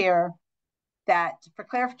share that for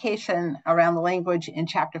clarification around the language in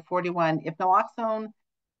chapter 41, if naloxone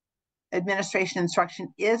administration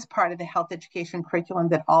instruction is part of the health education curriculum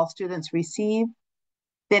that all students receive,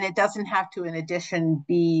 then it doesn't have to, in addition,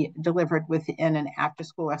 be delivered within an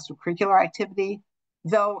after-school extracurricular activity,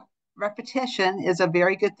 though repetition is a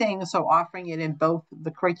very good thing. So offering it in both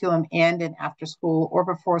the curriculum and in after-school or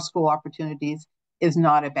before-school opportunities is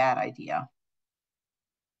not a bad idea.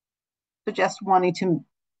 So just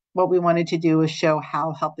what we wanted to do is show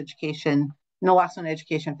how health education, naloxone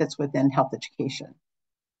education fits within health education.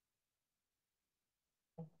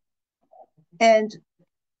 And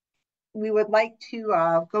we would like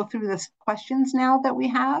to go through the questions now that we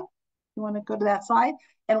have. You want to go to that slide?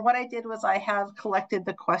 And what I did was I have collected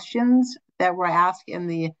the questions that were asked in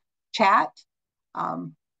the chat,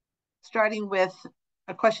 starting with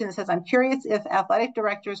a question that says, I'm curious if athletic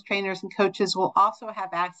directors, trainers, and coaches will also have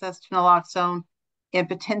access to naloxone in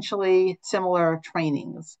potentially similar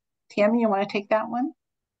trainings. Tammy, you want to take that one?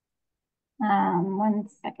 One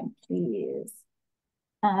second, please.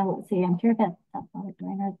 Let's see, I'm sure that athletic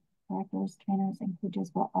trainers, directors, trainers, and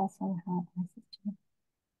coaches will also have access to.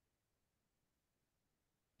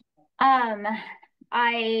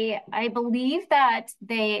 I believe that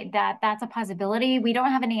that's a possibility. We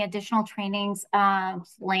don't have any additional trainings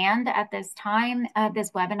planned at this time.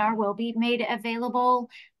 This webinar will be made available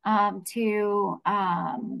to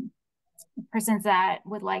persons that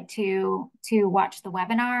would like to watch the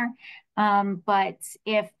webinar. But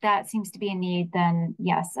if that seems to be a need, then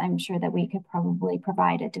yes, I'm sure that we could probably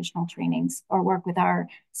provide additional trainings or work with our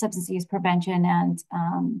substance use prevention and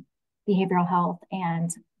behavioral health and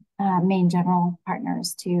Maine general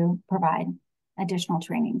partners to provide additional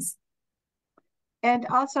trainings. And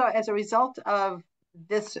also, as a result of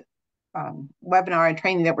this webinar and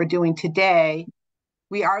training that we're doing today,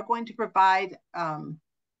 we are going to provide a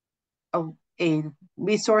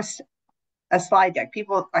resource, a slide deck.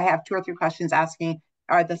 I have 2 or 3 questions asking,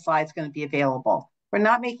 are the slides going to be available? We're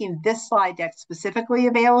not making this slide deck specifically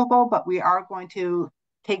available, but we are going to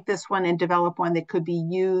take this one and develop one that could be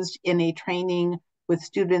used in a training with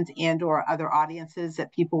students and or other audiences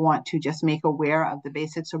that people want to just make aware of the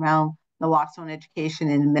basics around naloxone education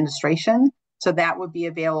and administration. So that would be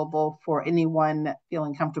available for anyone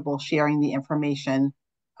feeling comfortable sharing the information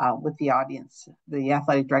with the audience, the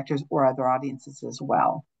athletic directors or other audiences as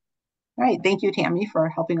well. All right, thank you, Tammy, for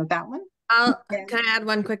helping with that one. Can I add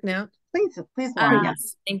one quick note? Please, Lauren.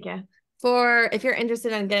 Yes. Thank you. If you're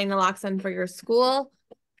interested in getting naloxone for your school,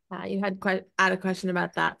 you had a question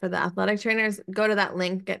about that for the athletic trainers. Go to that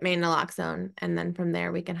link, get Maine Naloxone, and then from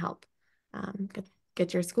there we can help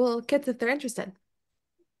get your school kits if they're interested.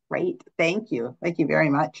 Great, thank you very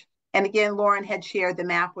much. And again, Lauren had shared the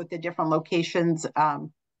map with the different locations.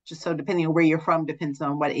 Just so depending on where you're from, depends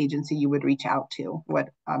on what agency you would reach out to, what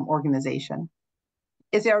organization.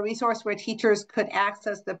 Is there a resource where teachers could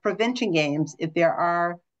access the prevention games? If there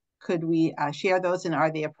are, could we share those, and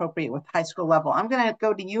are they appropriate with high school level? I'm going to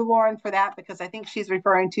go to you, Lauren, for that, because I think she's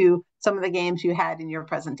referring to some of the games you had in your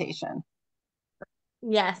presentation.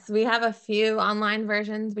 Yes, we have a few online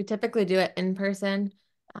versions. We typically do it in person,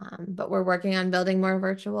 but we're working on building more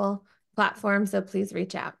virtual platforms. So please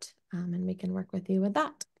reach out and we can work with you with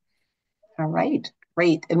that. All right,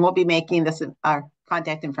 great. And we'll be making this our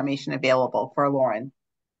contact information available for Lauren.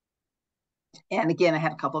 And again, I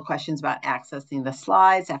had a couple of questions about accessing the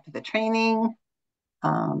slides after the training.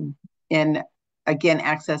 And again,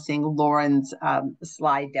 accessing Lauren's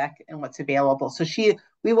slide deck and what's available. So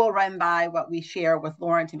we will run by what we share with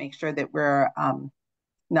Lauren to make sure that we're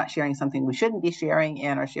not sharing something we shouldn't be sharing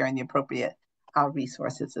and are sharing the appropriate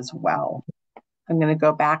resources as well. I'm going to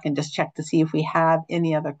go back and just check to see if we have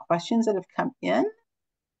any other questions that have come in.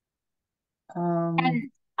 And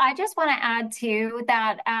I just want to add too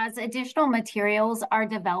that as additional materials are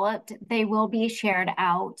developed, they will be shared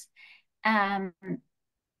out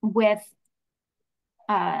with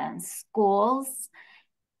schools.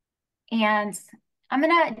 And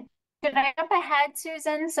should I jump ahead,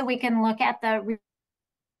 Susan, so we can look at the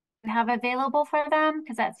have available for them?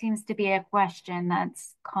 Because that seems to be a question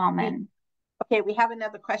that's common. Okay, we have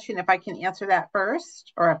another question. If I can answer that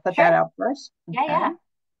first, or put that out first. Okay. Yeah.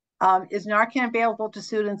 Is Narcan available to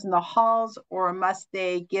students in the halls, or must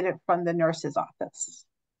they get it from the nurse's office?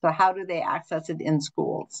 So how do they access it in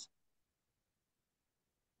schools?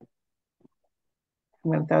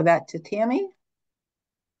 I'm going to throw that to Tammy.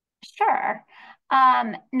 Sure.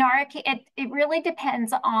 Narcan, it really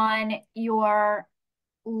depends on your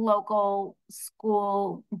local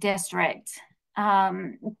school district.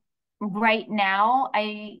 Right now,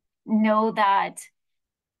 I know that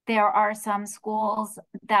there are some schools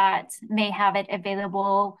that may have it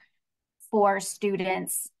available for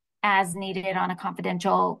students as needed on a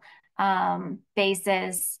confidential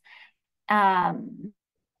basis.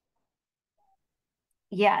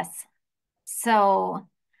 Yes. So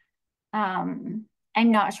I'm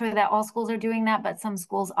not sure that all schools are doing that, but some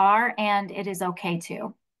schools are, and it is okay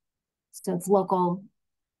too. So it's local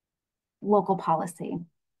policy.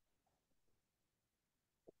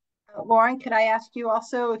 Lauren, could I ask you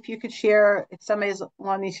also if you could share, if somebody's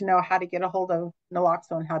wanting to know how to get a hold of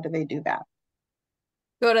naloxone, how do they do that?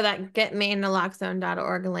 Go to that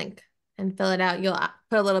getmainenaloxone.org link and fill it out. You'll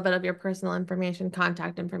put a little bit of your personal information,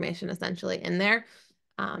 contact information essentially in there,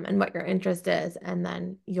 and what your interest is. And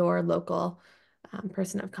then your local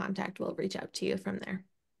person of contact will reach out to you from there.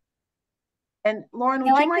 And Lauren, would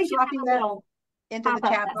you mind dropping that into the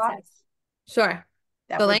chat box? Sure.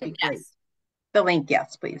 That would be great. Yes. The link,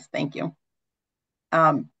 yes, please. Thank you.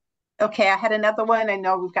 Okay, I had another one. I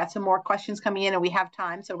know we've got some more questions coming in and we have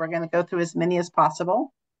time, so we're going to go through as many as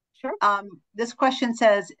possible. Sure. This question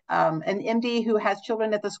says, an MD who has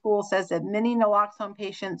children at the school says that many naloxone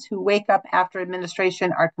patients who wake up after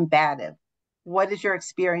administration are combative. What is your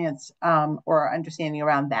experience or understanding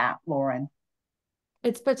around that, Lauren?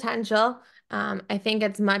 It's potential. I think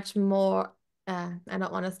it's much more, I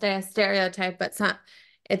don't want to say a stereotype, but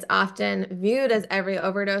it's often viewed as every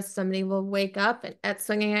overdose, somebody will wake up at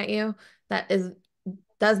swinging at you.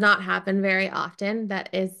 Does not happen very often. That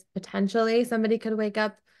is potentially somebody could wake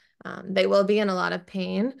up. They will be in a lot of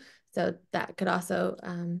pain. So that could also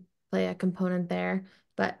play a component there.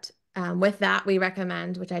 But with that, we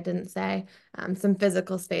recommend, which I didn't say, some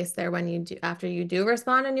physical space there after you do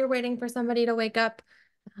respond and you're waiting for somebody to wake up,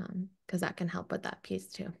 because that can help with that piece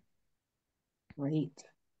too. Great.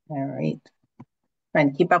 All right.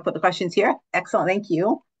 Trying to keep up with the questions here. Excellent. Thank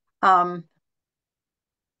you. Has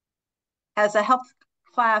a health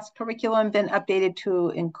class curriculum been updated to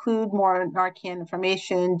include more Narcan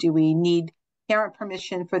information? Do we need parent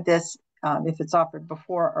permission for this if it's offered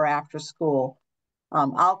before or after school?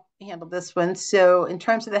 I'll handle this one. So in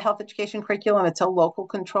terms of the health education curriculum, it's a local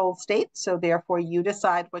controlled state. So therefore you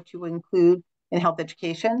decide what you include in health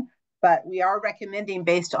education. But we are recommending,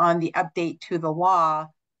 based on the update to the law,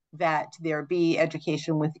 that there be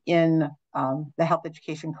education within the health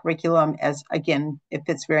education curriculum, as again, it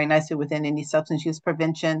fits very nicely within any substance use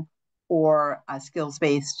prevention or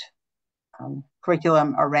skills-based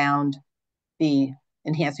curriculum around the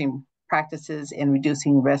enhancing practices and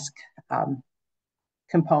reducing risk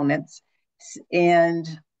components. And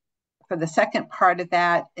for the second part of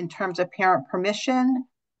that, in terms of parent permission,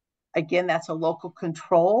 again, that's a local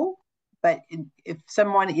control. But if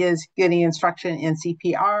someone is getting instruction in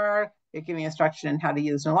CPR, they're giving instruction in how to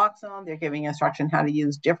use naloxone, they're giving instruction how to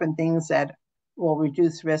use different things that will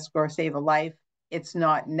reduce risk or save a life, it's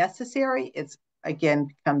not necessary. It's, again,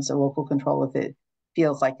 becomes a local control if it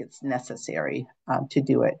feels like it's necessary to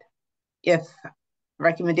do it. If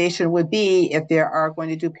recommendation would be, if there are going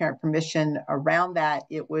to do parent permission around that,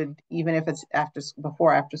 it would, even if it's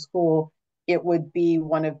before after school, it would be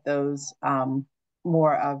one of those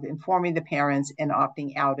more of informing the parents and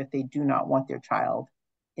opting out if they do not want their child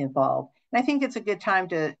involved. And I think it's a good time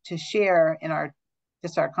to share in our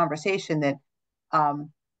conversation that the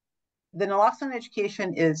naloxone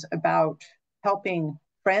education is about helping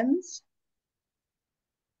friends,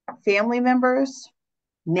 family members,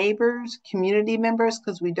 neighbors, community members,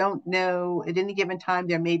 because we don't know at any given time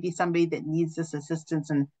there may be somebody that needs this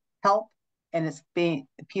assistance and help, and it's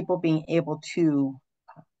people being able to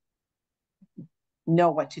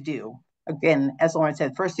know what to do. Again, as Lauren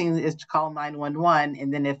said, first thing is to call 911,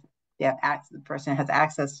 and then if they have the person has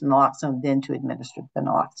access to naloxone, then to administer the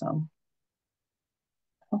naloxone.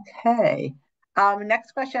 Okay.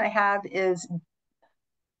 Next question I have is,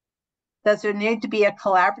 does there need to be a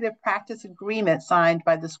collaborative practice agreement signed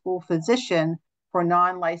by the school physician for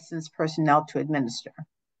non-licensed personnel to administer?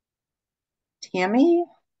 Tammy?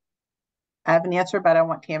 I have an answer, but I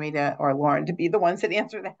want Tammy or Lauren to be the ones that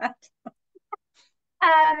answer that.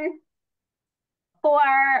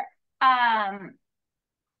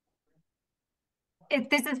 If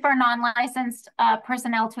this is for non-licensed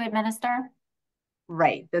personnel to administer?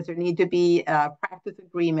 Right. Does there need to be a practice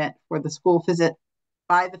agreement for the school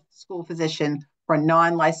by the school physician for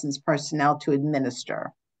non-licensed personnel to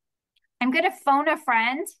administer? I'm going to phone a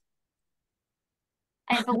friend.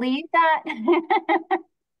 I believe that.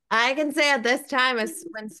 I can say at this time,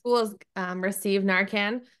 when schools receive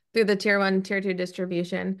Narcan through the Tier 1, Tier 2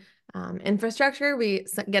 distribution infrastructure, we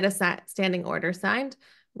get a standing order signed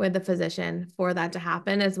with the physician for that to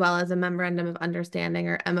happen, as well as a memorandum of understanding,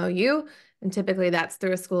 or MOU. And typically that's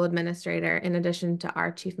through a school administrator in addition to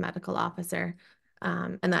our chief medical officer.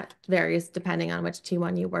 And that varies depending on which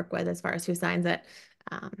T1 you work with as far as who signs it.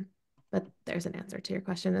 But there's an answer to your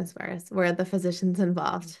question as far as where the physician's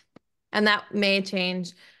involved. And that may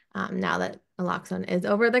change now that naloxone is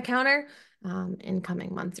over the counter in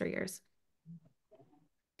coming months or years.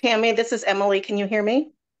 Tammy, this is Emily. Can you hear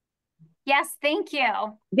me? Yes, thank you.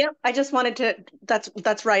 Yep, I just wanted to,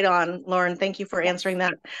 that's right on, Lauren. Thank you for answering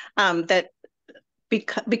that. That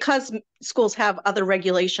because schools have other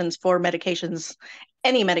regulations for medications,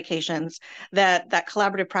 any medications, that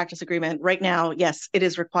collaborative practice agreement right now, yes, it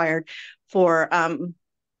is required for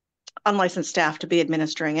unlicensed staff to be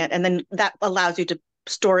administering it. And then that allows you to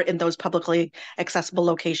store it in those publicly accessible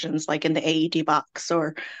locations, like in the AED box,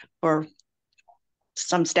 or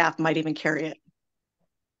some staff might even carry it.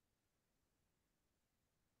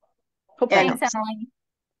 Thanks, Emily.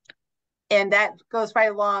 And that goes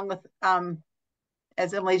right along with,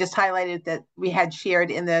 as Emily just highlighted, that we had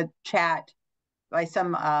shared in the chat, by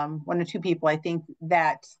some one or two people, I think,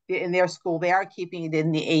 that in their school they are keeping it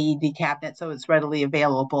in the AED cabinet, so it's readily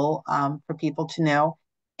available for people to know.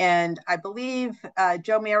 And I believe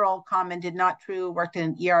Joe Merrill commented, not true, worked in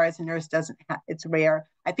an ER as a nurse, doesn't it's rare.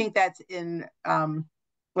 I think that's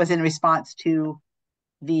was in response to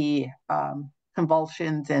the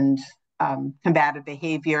convulsions and combative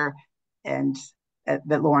behavior, and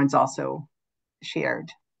that Lauren's also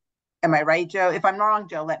shared. Am I right, Joe? If I'm wrong,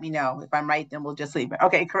 Joe, let me know. If I'm right, then we'll just leave it.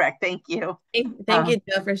 Okay, correct. Thank you. Thank you,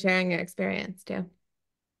 Joe, for sharing your experience too.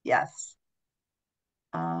 Yes.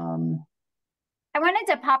 I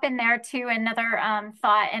wanted to pop in there too, another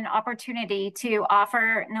thought and opportunity to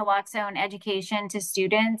offer naloxone education to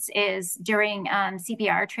students is during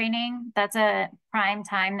CPR training. That's a prime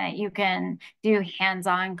time that you can do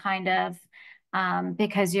hands-on kind of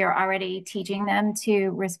because you're already teaching them to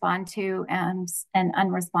respond to an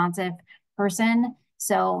unresponsive person.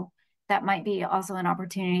 So that might be also an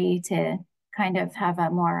opportunity to kind of have a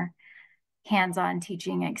more hands-on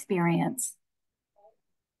teaching experience.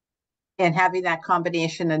 And having that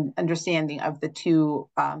combination and understanding of the two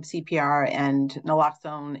CPR and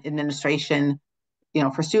naloxone administration,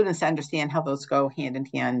 for students to understand how those go hand in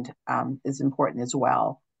hand is important as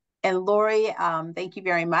well. And Lori, thank you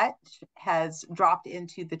very much, has dropped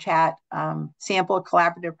into the chat sample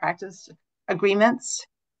collaborative practice agreements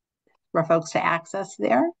for folks to access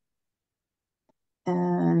there.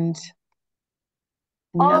 And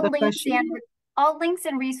another question. All links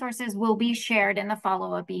and resources will be shared in the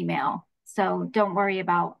follow-up email. So don't worry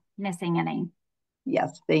about missing any.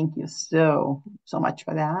 Yes, thank you so much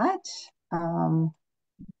for that.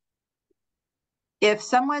 If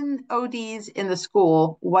someone ODs in the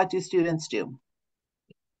school, what do students do?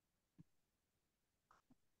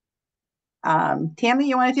 Tammy,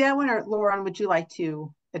 you want to do that one, or Lauren, would you like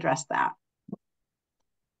to address that?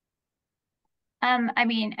 I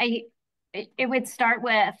mean, it would start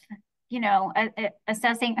with,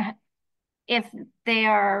 assessing if they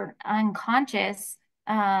are unconscious,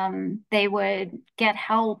 they would get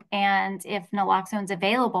help, and if naloxone's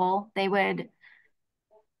available, they would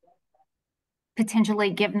potentially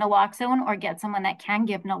give naloxone or get someone that can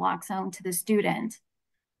give naloxone to the student,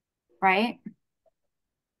 right?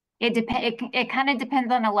 It kind of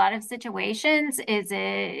depends on a lot of situations. Is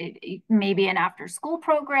it maybe an after-school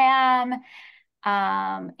program?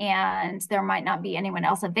 And there might not be anyone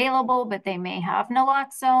else available, but they may have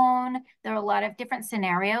naloxone. There are a lot of different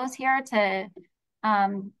scenarios here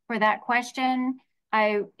for that question.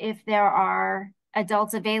 If there are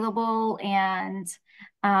adults available and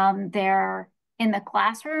they're in the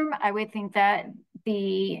classroom, I would think that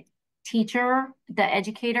the teacher, the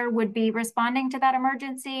educator would be responding to that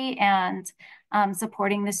emergency and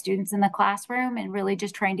supporting the students in the classroom and really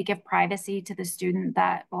just trying to give privacy to the student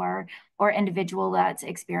or individual that's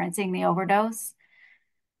experiencing the overdose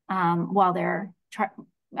while they're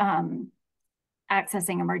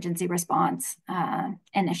accessing emergency response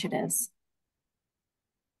initiatives.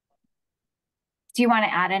 Do you want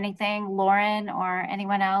to add anything, Lauren, or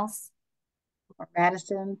anyone else? Or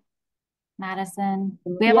Madison?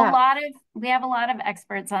 We have a lot of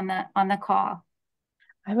experts on the call.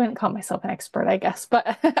 I wouldn't call myself an expert, I guess,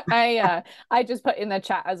 but I just put in the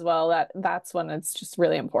chat as well that's when it's just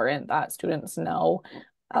really important that students know,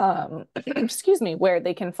 excuse me, where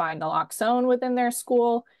they can find naloxone within their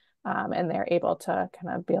school, and they're able to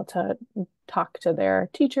be able to talk to their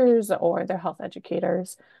teachers or their health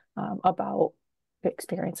educators about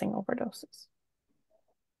experiencing overdoses.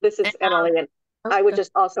 This is Emily, and I would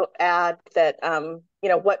just also add that,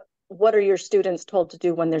 what are your students told to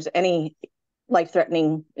do when there's any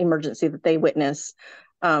life-threatening emergency that they witness?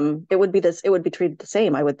 It would be treated the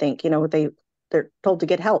same, I would think. They're told to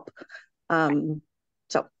get help.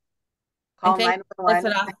 So call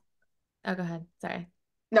 911. Oh, go ahead. Sorry.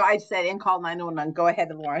 No, I said and call 911. Go ahead,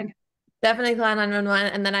 Lauren. Definitely call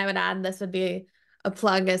 911. And then I would add this would be a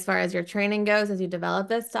plug as far as your training goes as you develop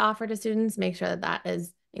this to offer to students. Make sure that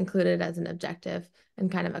is included as an objective and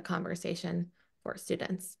kind of a conversation for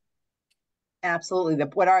students. Absolutely.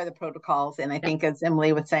 What are the protocols? And I think, as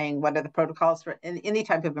Emily was saying, what are the protocols for any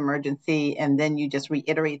type of emergency? And then you just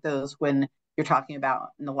reiterate those when you're talking about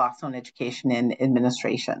naloxone education and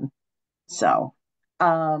administration. So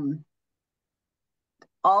all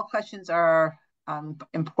questions are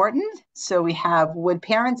important. So we have, would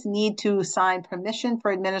parents need to sign permission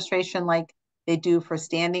for administration like they do for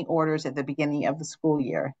standing orders at the beginning of the school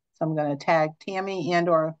year? So I'm going to tag Tammy and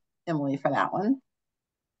or Emily for that one.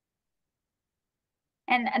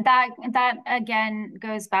 And that again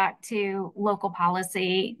goes back to local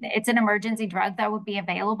policy. It's an emergency drug that would be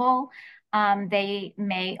available. they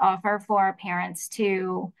may offer for parents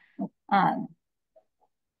to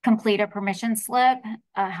complete a permission slip.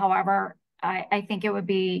 However, I think it would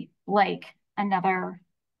be like another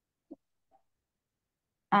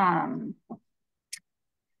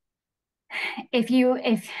if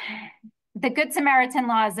the Good Samaritan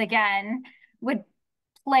laws again would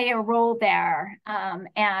play a role there,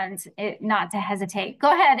 and not to hesitate.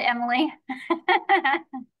 Go ahead, Emily.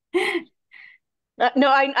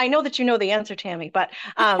 No, I know that you know the answer, Tammy, but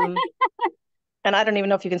and I don't even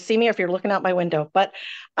know if you can see me or if you're looking out my window, but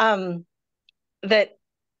that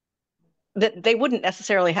they wouldn't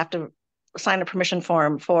necessarily have to sign a permission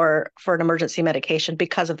form for an emergency medication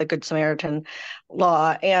because of the Good Samaritan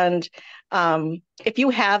law. And if you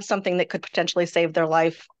have something that could potentially save their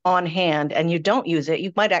life on hand and you don't use it,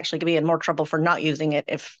 you might actually be in more trouble for not using it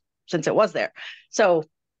since it was there. So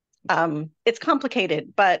it's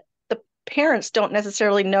complicated, but the parents don't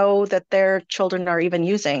necessarily know that their children are even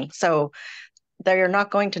using. So they're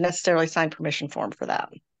not going to necessarily sign permission form for that.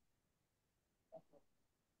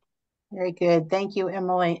 Very good. Thank you,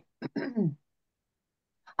 Emily.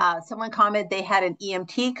 Someone commented they had an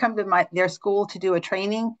EMT come to their school to do a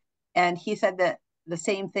training, and he said that the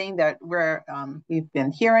same thing that we've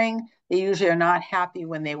been hearing. They usually are not happy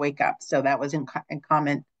when they wake up. So that was in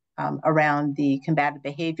comment around the combative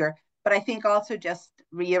behavior. But I think also just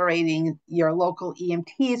reiterating your local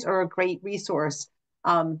EMTs are a great resource.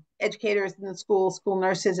 Educators in the school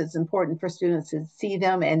nurses, it's important for students to see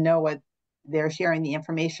them and know what they're sharing the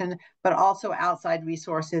information, but also outside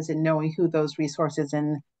resources and knowing who those resources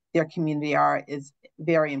in their community are is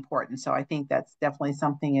very important. So I think that's definitely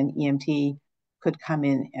something an EMT could come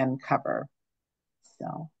in and cover.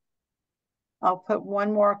 So I'll put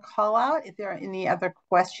one more call out. If there are any other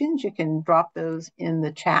questions, you can drop those in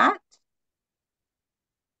the chat.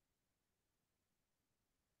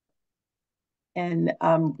 And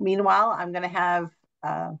meanwhile, I'm going to have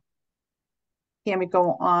Tammy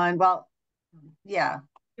go on. Well, yeah.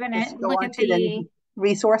 You want to look at the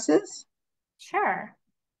resources? Sure.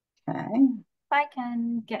 Okay. If I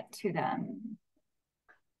can get to them.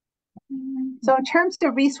 So in terms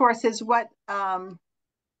of resources, what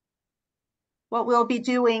we'll be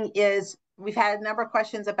doing is we've had a number of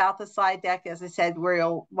questions about the slide deck. As I said,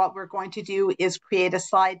 what we're going to do is create a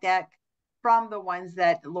slide deck from the ones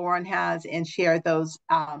that Lauren has and share those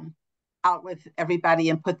out with everybody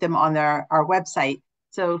and put them on our website.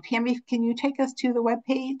 So Tammy, can you take us to the web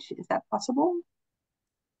page? Is that possible?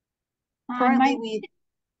 Currently,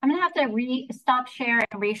 I'm going to have to stop share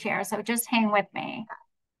and reshare, so just hang with me.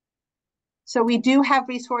 So we do have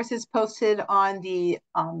resources posted on the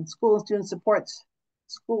School and Student Supports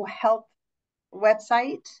School Health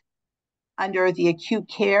website under the acute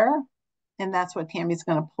care, and that's what Tammy's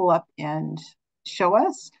going to pull up and show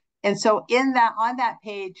us. And so on that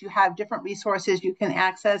page, you have different resources you can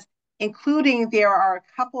access, including there are a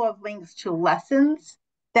couple of links to lessons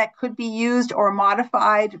that could be used or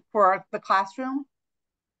modified for the classroom.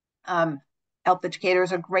 Health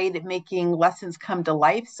educators are great at making lessons come to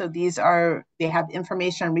life. So they have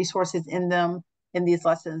information and resources in them in these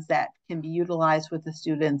lessons that can be utilized with the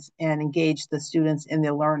students and engage the students in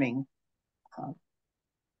their learning.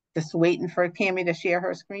 Just waiting for Tammy to share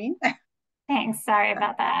her screen. Thanks. Sorry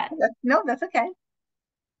about that. No, that's okay.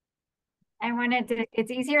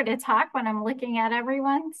 It's easier to talk when I'm looking at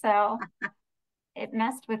everyone. So it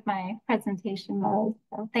messed with my presentation mode.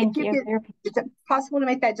 So thank you. Is it possible to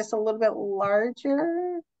make that just a little bit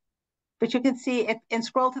larger? But you can see it and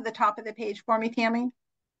scroll to the top of the page for me, Tammy.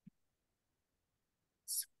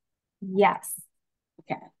 Yes.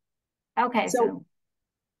 Okay. Okay.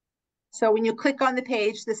 So when you click on the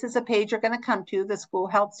page, this is a page you're going to come to, the School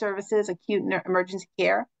Health Services Acute and Emergency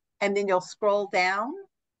Care, and then you'll scroll down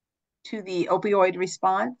to the opioid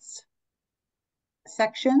response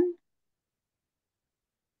section.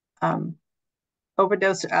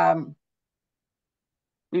 Overdose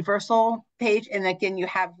reversal page, and again you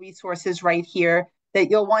have resources right here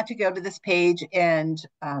that you'll want to go to this page and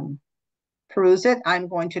peruse it. I'm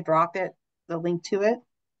going to drop the link to it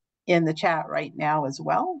in the chat right now as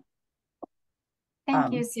well.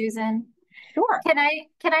 Thank you, Susan. Sure. Can I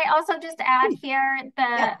also just add here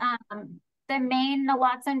the Maine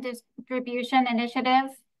Naloxone Distribution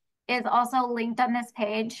Initiative is also linked on this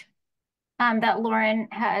page that Lauren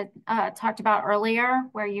had talked about earlier,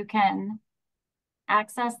 where you can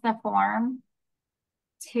access the form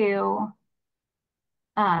to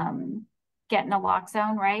get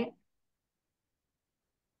naloxone, right?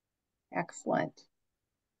 Excellent.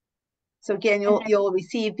 So again, you'll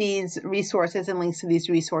receive these resources and links to these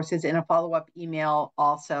resources in a follow-up email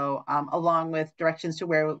also, along with directions to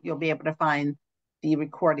where you'll be able to find the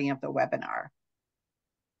recording of the webinar.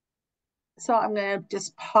 So I'm going to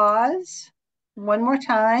just pause one more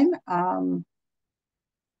time. Are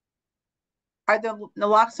the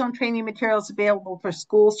naloxone training materials available for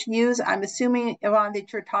schools to use? I'm assuming, Yvonne,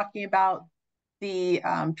 that you're talking about the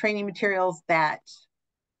training materials that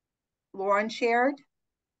Lauren shared.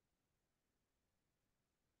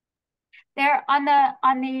 There on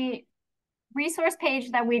the resource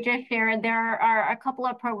page that we just shared, there are a couple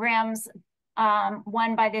of programs,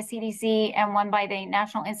 one by the CDC and one by the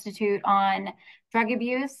National Institute on Drug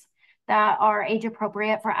Abuse, that are age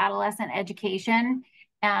appropriate for adolescent education.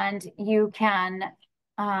 And you can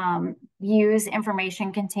use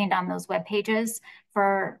information contained on those web pages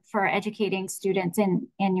for educating students in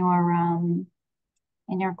your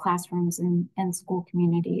classrooms and school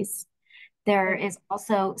communities. There is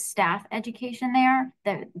also staff education there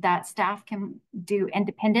that staff can do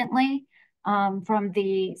independently from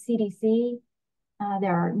the CDC.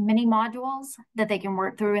 There are many modules that they can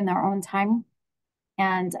work through in their own time.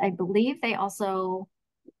 And I believe they also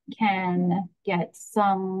can get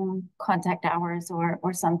some contact hours or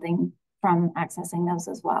something from accessing those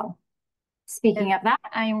as well. Speaking of that,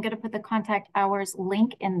 I am going to put the contact hours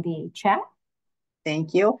link in the chat.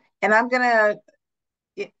 Thank you. And I'm going to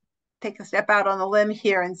take a step out on the limb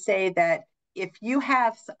here and say that if you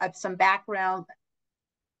have some background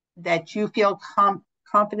that you feel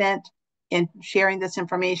confident in sharing this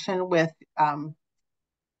information with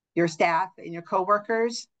your staff and your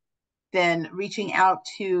coworkers, then reaching out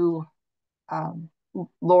to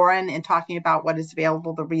Lauren and talking about what is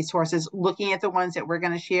available, the resources, looking at the ones that we're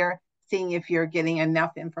going to share, seeing if you're getting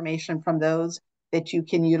enough information from those that you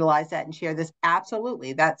can utilize that and share this.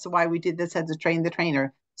 Absolutely. That's why we did this as a train the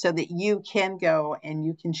trainer, so that you can go and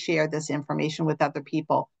you can share this information with other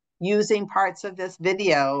people using parts of this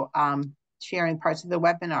video, sharing parts of the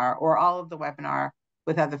webinar or all of the webinar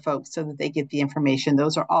with other folks so that they get the information.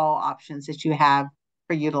 Those are all options that you have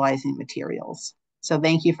for utilizing materials. So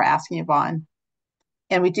thank you for asking, Yvonne.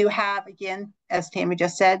 And we do have, again, as Tammy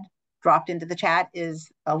just said, dropped into the chat is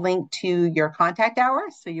a link to your contact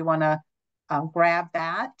hours. So you want to grab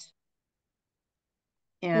that.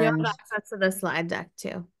 And you have access to the slide deck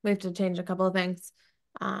too. We have to change a couple of things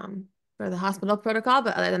for the hospital protocol,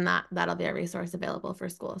 but other than that, that'll be a resource available for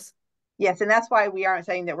schools. Yes, and that's why we aren't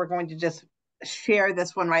saying that we're going to just share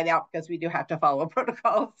this one right out, because we do have to follow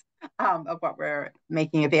protocols of what we're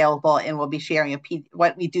making available, and we'll be sharing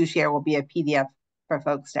what we do share will be a PDF for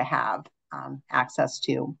folks to have access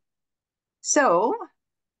to. So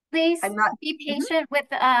please be patient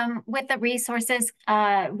with the resources.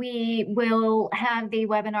 We will have the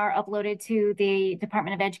webinar uploaded to the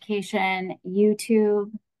Department of Education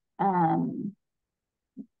YouTube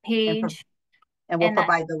page. And we'll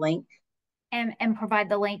provide the link. And provide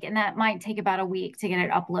the link, and that might take about a week to get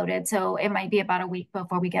it uploaded. So it might be about a week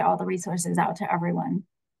before we get all the resources out to everyone.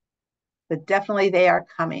 But definitely they are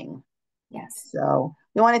coming. Yes. So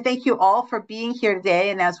we want to thank you all for being here today.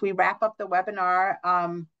 And as we wrap up the webinar,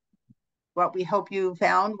 what we hope you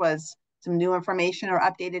found was some new information or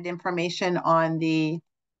updated information on the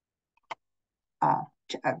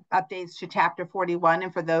updates to Chapter 41.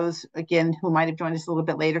 And for those, again, who might have joined us a little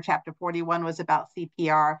bit later, Chapter 41 was about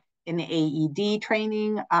CPR and AED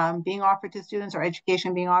training being offered to students, or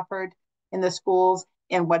education being offered in the schools.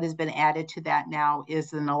 And what has been added to that now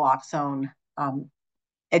is the naloxone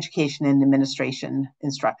education and administration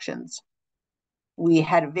instructions. We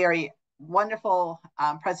had a very wonderful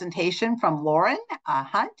presentation from Lauren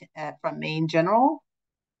Hunt from Maine General,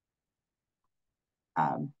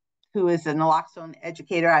 who is a naloxone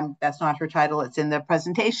educator. That's not her title, it's in the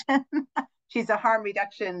presentation. She's a harm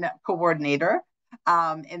reduction coordinator.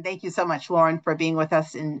 And thank you so much, Lauren, for being with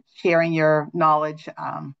us and sharing your knowledge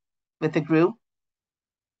with the group.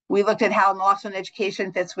 We looked at how naloxone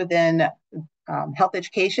education fits within health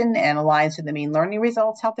education and aligns to the Maine Learning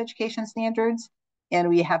Results health education standards. And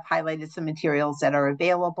we have highlighted some materials that are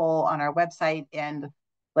available on our website and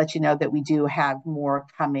let you know that we do have more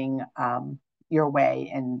coming your way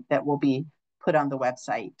and that will be put on the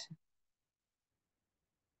website.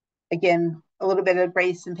 Again, a little bit of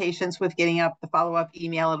grace and patience with getting up the follow-up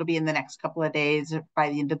email. It'll be in the next couple of days, by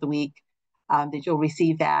the end of the week, that you'll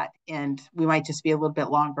receive that. And we might just be a little bit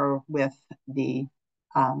longer with the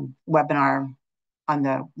webinar on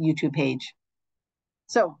the YouTube page.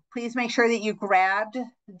 So please make sure that you grabbed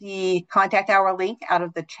the contact hour link out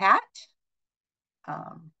of the chat.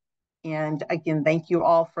 And again, thank you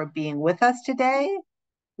all for being with us today.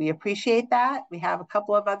 We appreciate that. We have a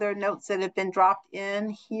couple of other notes that have been dropped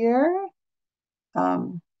in here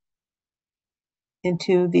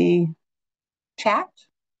into the chat.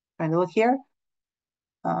 Trying to look here.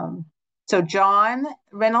 So John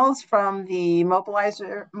Reynolds from the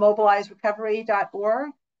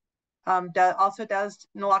mobilizerecovery.org also does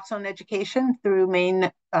naloxone education through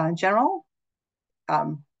Maine General.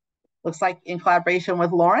 Looks like in collaboration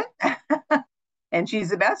with Lauren, and she's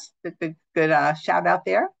the best. Good shout out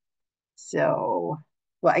there. So,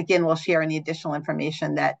 well, again, we'll share any additional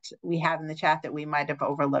information that we have in the chat that we might have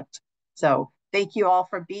overlooked. So thank you all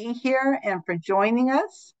for being here and for joining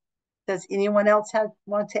us. Does anyone else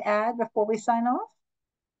want to add before we sign off?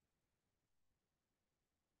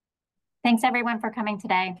 Thanks everyone for coming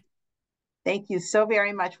today. Thank you so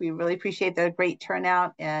very much. We really appreciate the great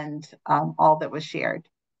turnout and all that was shared.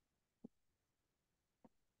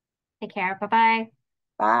 Take care. Bye-bye.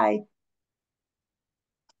 Bye.